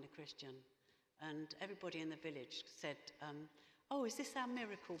becoming a Christian. And everybody in the village said, oh, is this our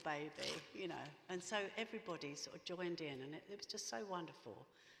miracle baby? And so everybody sort of joined in, and it was just so wonderful.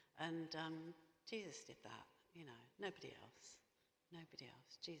 And Jesus did that, nobody else. Nobody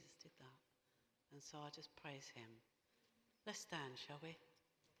else. Jesus did that. And so I just praise him. Let's stand, shall we?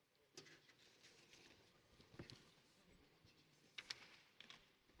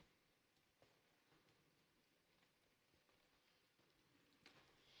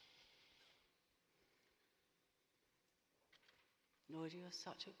 Lord, you are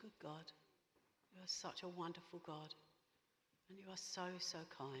such a good God. You are such a wonderful God. And you are so, so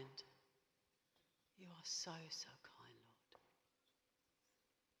kind. You are so, so kind, Lord.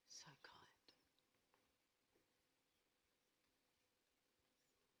 So kind.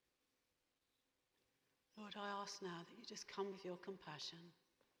 Lord, I ask now that you just come with your compassion.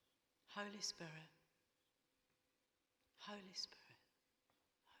 Holy Spirit. Holy Spirit.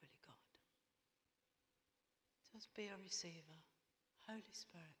 Holy God. Just be a receiver. Holy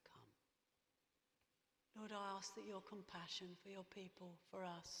Spirit, come. Lord, I ask that your compassion for your people, for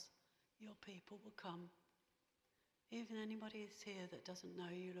us, your people will come. Even anybody that's here that doesn't know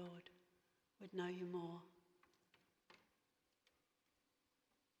you, Lord, would know you more.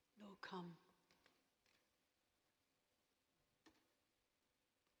 Lord, come.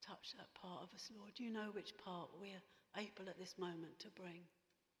 Touch that part of us, Lord. You know which part we're able at this moment to bring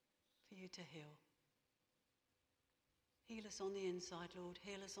for you to heal. Heal us on the inside, Lord.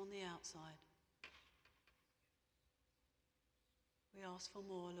 Heal us on the outside. We ask for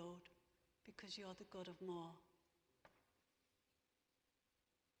more, Lord, because you are the God of more.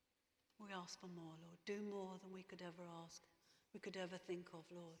 We ask for more, Lord. Do more than we could ever ask, we could ever think of,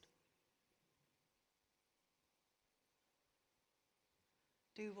 Lord.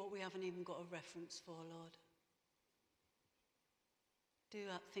 Do what we haven't even got a reference for, Lord. Do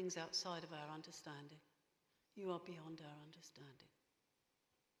things outside of our understanding. You are beyond our understanding.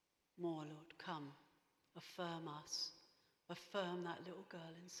 More, Lord, come. Affirm us. Affirm that little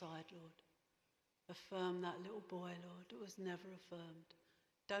girl inside, Lord. Affirm that little boy, Lord, that was never affirmed.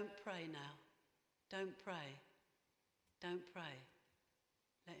 Don't pray now. Don't pray. Don't pray.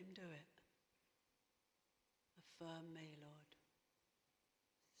 Let him do it. Affirm me, Lord.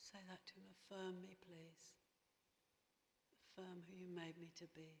 Say that to him. Affirm me, please. Affirm who you made me to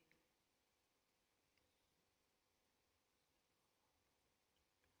be.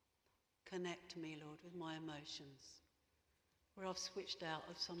 Connect me, Lord, with my emotions. Where I've switched out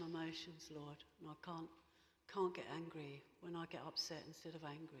of some emotions, Lord, and I can't get angry when I get upset instead of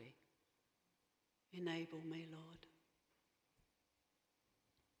angry. Enable me, Lord.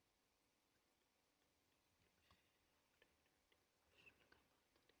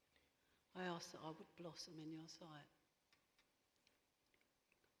 I ask that I would blossom in your sight.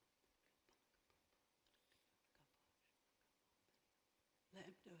 Let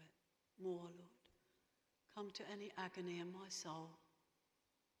him do it. More, Lord. Come to any agony in my soul.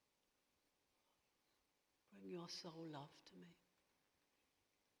 Bring your soul love to me.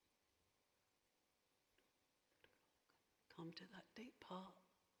 Come to that deep part.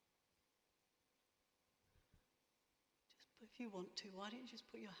 If you want to, why don't you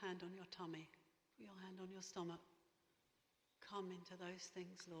just put your hand on your tummy, put your hand on your stomach. Come into those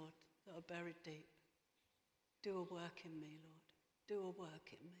things, Lord, that are buried deep. Do a work in me, Lord. Do a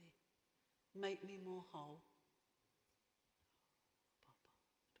work in me. Make me more whole.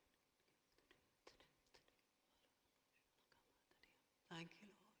 Thank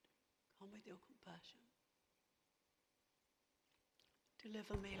you, Lord. Come with your compassion.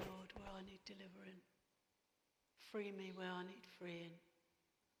 Deliver me, Lord, where I need delivering. Free me where I need freeing.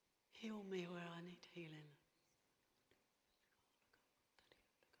 Heal me where I need healing.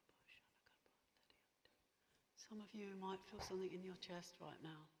 Some of you might feel something in your chest right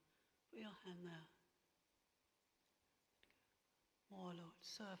now. Put your hand there. More, Lord.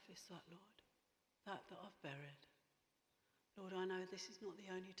 Surface that, Lord. That I've buried. Lord, I know this is not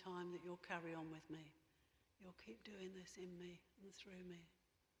the only time that you'll carry on with me. You'll keep doing this in me and through me.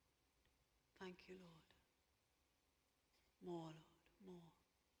 Thank you, Lord. More, Lord, more.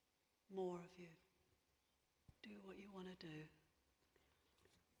 More of you. Do what you want to do.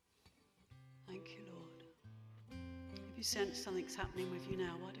 Thank you, Lord. If you sense something's happening with you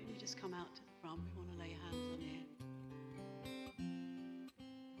now, why don't you just come out to the front? We want to lay hands on you.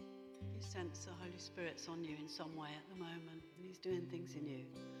 If you sense the Holy Spirit's on you in some way at the moment, and he's doing things in you,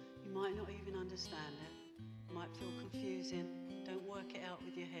 you might not even understand it. It might feel confusing. Don't work it out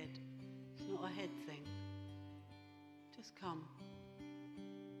with your head. It's not a head thing. Just come.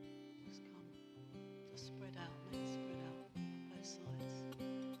 Just come. Just spread out, mate. Spread out on both sides.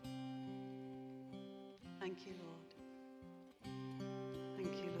 Thank you, Lord.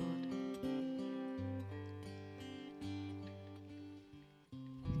 Thank you, Lord.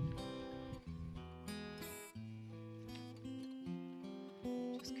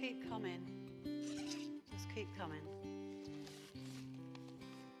 Just keep coming. Just keep coming.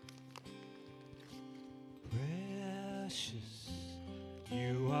 Precious,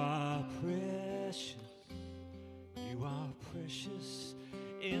 you are precious, you are precious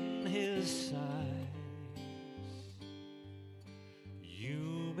in his sight.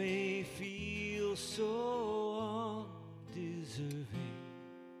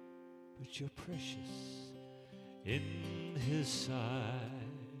 but you're precious in his sight.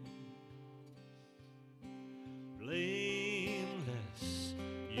 Blameless,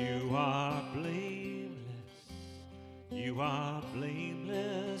 you are blameless, you are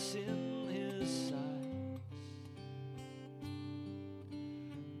blameless in his sight.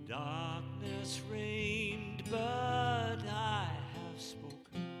 Darkness reigned, but I have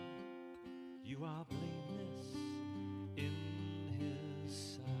spoken. You are blameless in his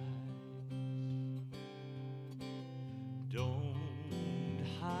sight. Don't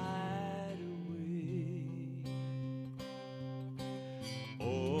hide away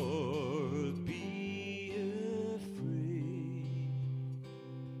or be afraid.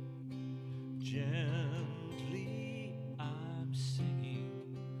 Gently I'm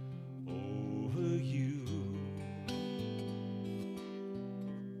singing over you.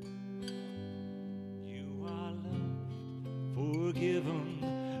 You are loved,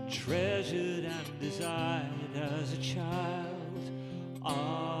 forgiven, treasured and desired as a child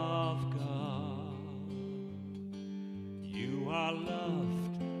of God. You are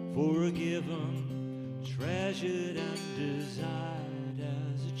loved, forgiven, treasured and desired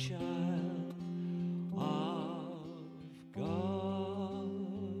as a child of God.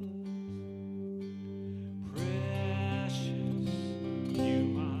 Precious, you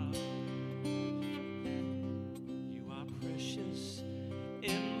are precious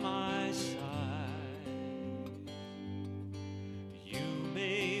in my sight. You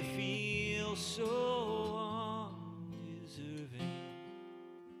may feel so undeserving,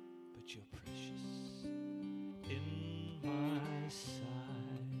 but you're precious in my sight.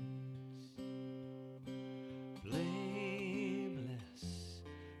 Blameless,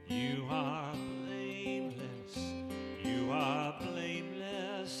 you are blameless, you are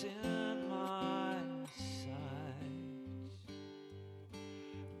blameless in my sight.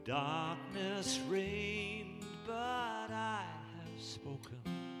 Darkness reigned, but I have spoken.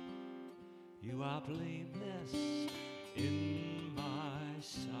 You are blameless in my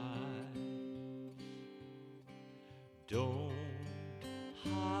sight. Don't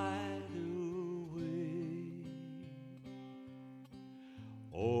hide away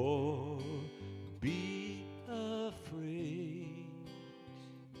or be afraid.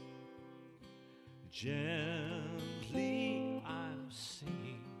 Gently I'm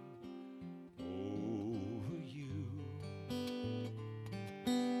singing over you.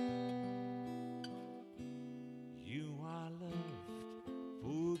 You are loved,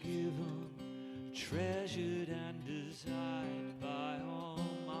 forgiven, treasured and desired by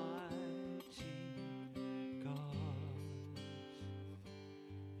Almighty God.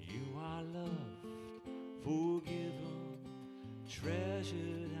 You are loved, forgiven,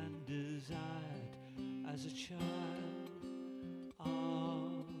 treasured and desired as a child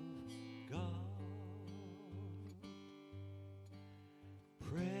of God.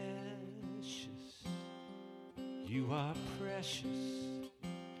 Precious, you are precious,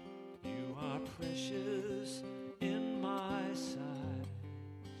 you are precious in my sight.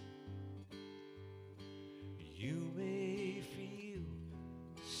 You may feel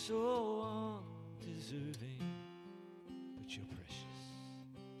so undeserving, but you're precious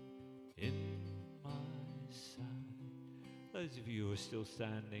in my sight. Those of you who are still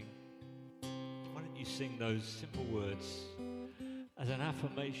standing, why don't you sing those simple words as an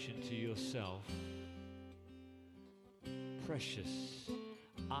affirmation to yourself? Precious,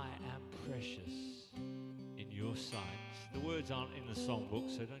 I am precious in your sight. The words aren't in the songbook,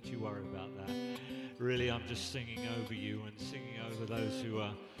 so don't you worry about that. Really, I'm just singing over you and singing over those who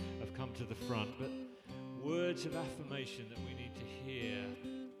have come to the front. But words of affirmation that we need to hear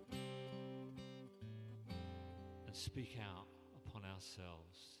and speak out upon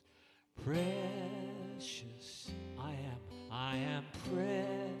ourselves. Precious, I am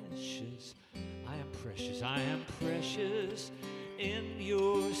precious, I am precious, I am precious in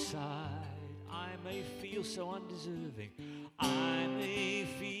your sight. I may feel so undeserving, I may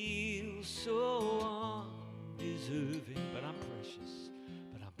feel so undeserving, but I'm precious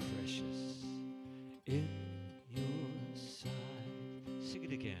in your sight. Sing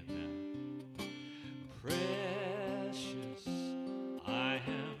it again now. Precious, I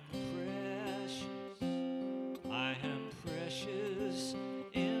am precious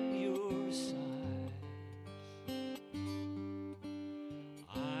in your sight.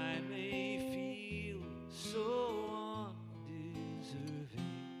 I may feel so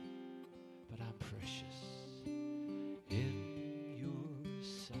undeserving, but I'm precious in your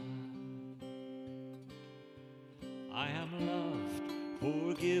sight. I am loved,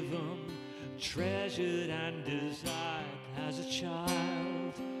 forgiven, treasured and desired as a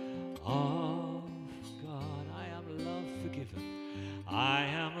child of God. I am loved, forgiven. I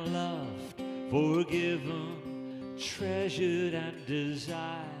am loved, forgiven, treasured and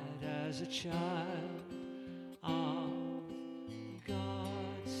desired as a child of God.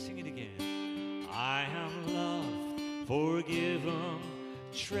 Sing it again. I am loved, forgiven,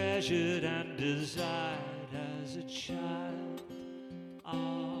 treasured and desired as a child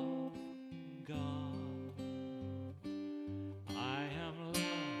of God. I am loved,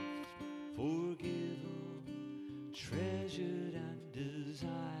 forgiven, treasured and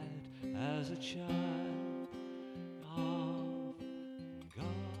desired as a child of God.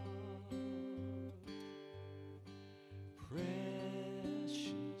 Precious,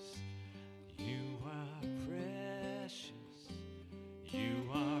 you are precious, you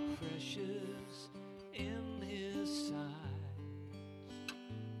are precious in His sight.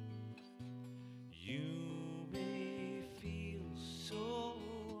 You may feel so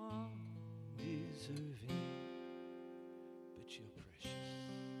undeserving, but you're precious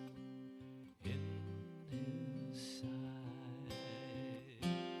in His sight.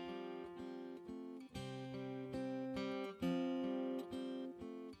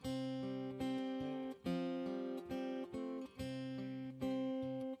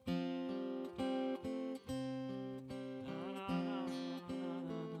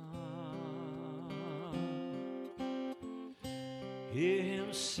 Hear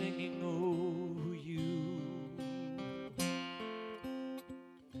Him singing over you.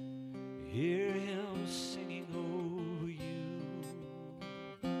 Hear Him singing over you.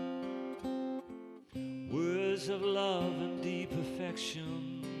 Words of love and deep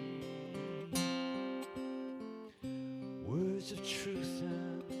affection. Words of truth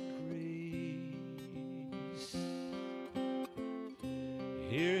and grace.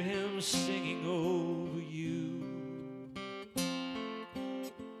 Hear Him singing over you.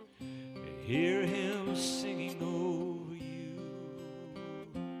 Hear Him singing over you.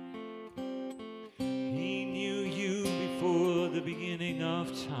 He knew you before the beginning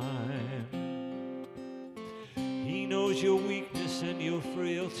of time. He knows your weakness and your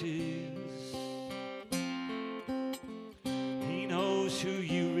frailties. He knows who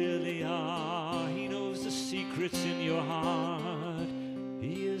you really are. He knows the secrets in your heart.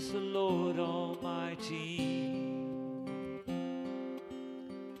 He is the Lord Almighty.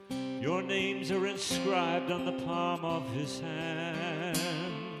 Your names are inscribed on the palm of His hand.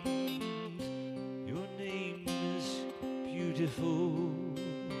 Your name is beautiful.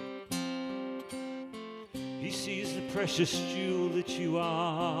 He sees the precious jewel that you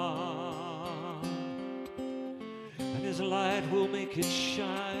are. And His light will make it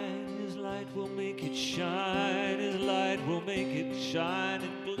shine. His light will make it shine. His light will make it shine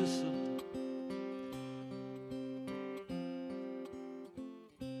and glisten.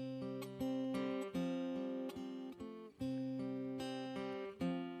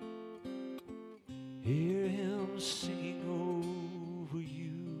 Hear Him singing over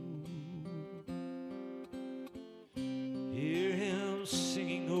you. Hear Him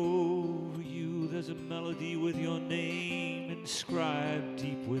singing over you. There's a melody with your name inscribed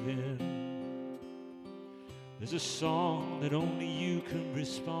deep within. There's a song that only you can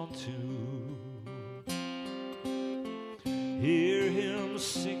respond to. Hear Him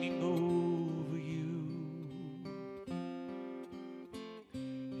singing over you.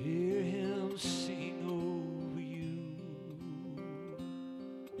 Hear Him singing over you.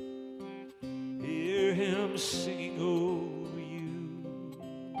 Hear Him singing over you.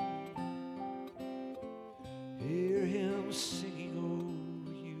 Hear Him singing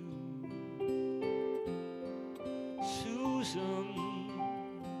over you. Susan,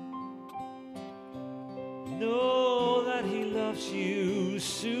 know that He loves you.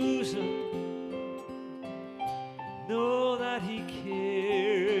 Susan, know that He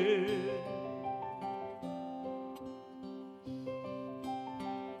cares.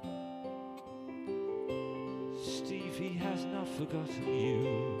 Steve, He has not forgotten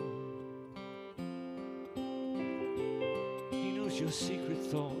you. He knows your secret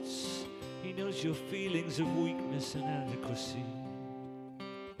thoughts. He knows your feelings of weakness and inadequacy.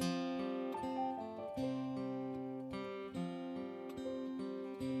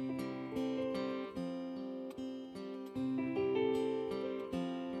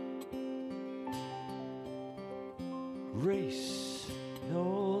 Grace,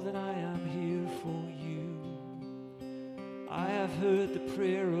 know that I am here for you. I have heard the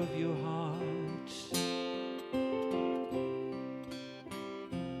prayer of your heart.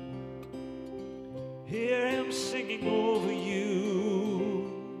 Hear Him singing over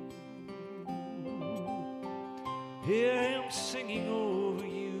you. Hear Him singing over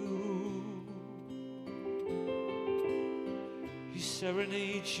you.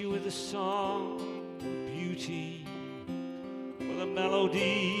 serenade you with a song of beauty, with a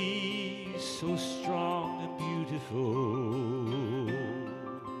melody so strong and beautiful.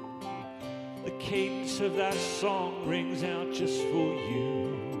 The cadence of that song rings out just for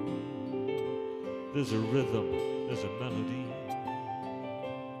you. There's a rhythm, there's a melody.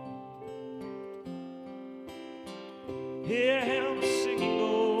 Hear him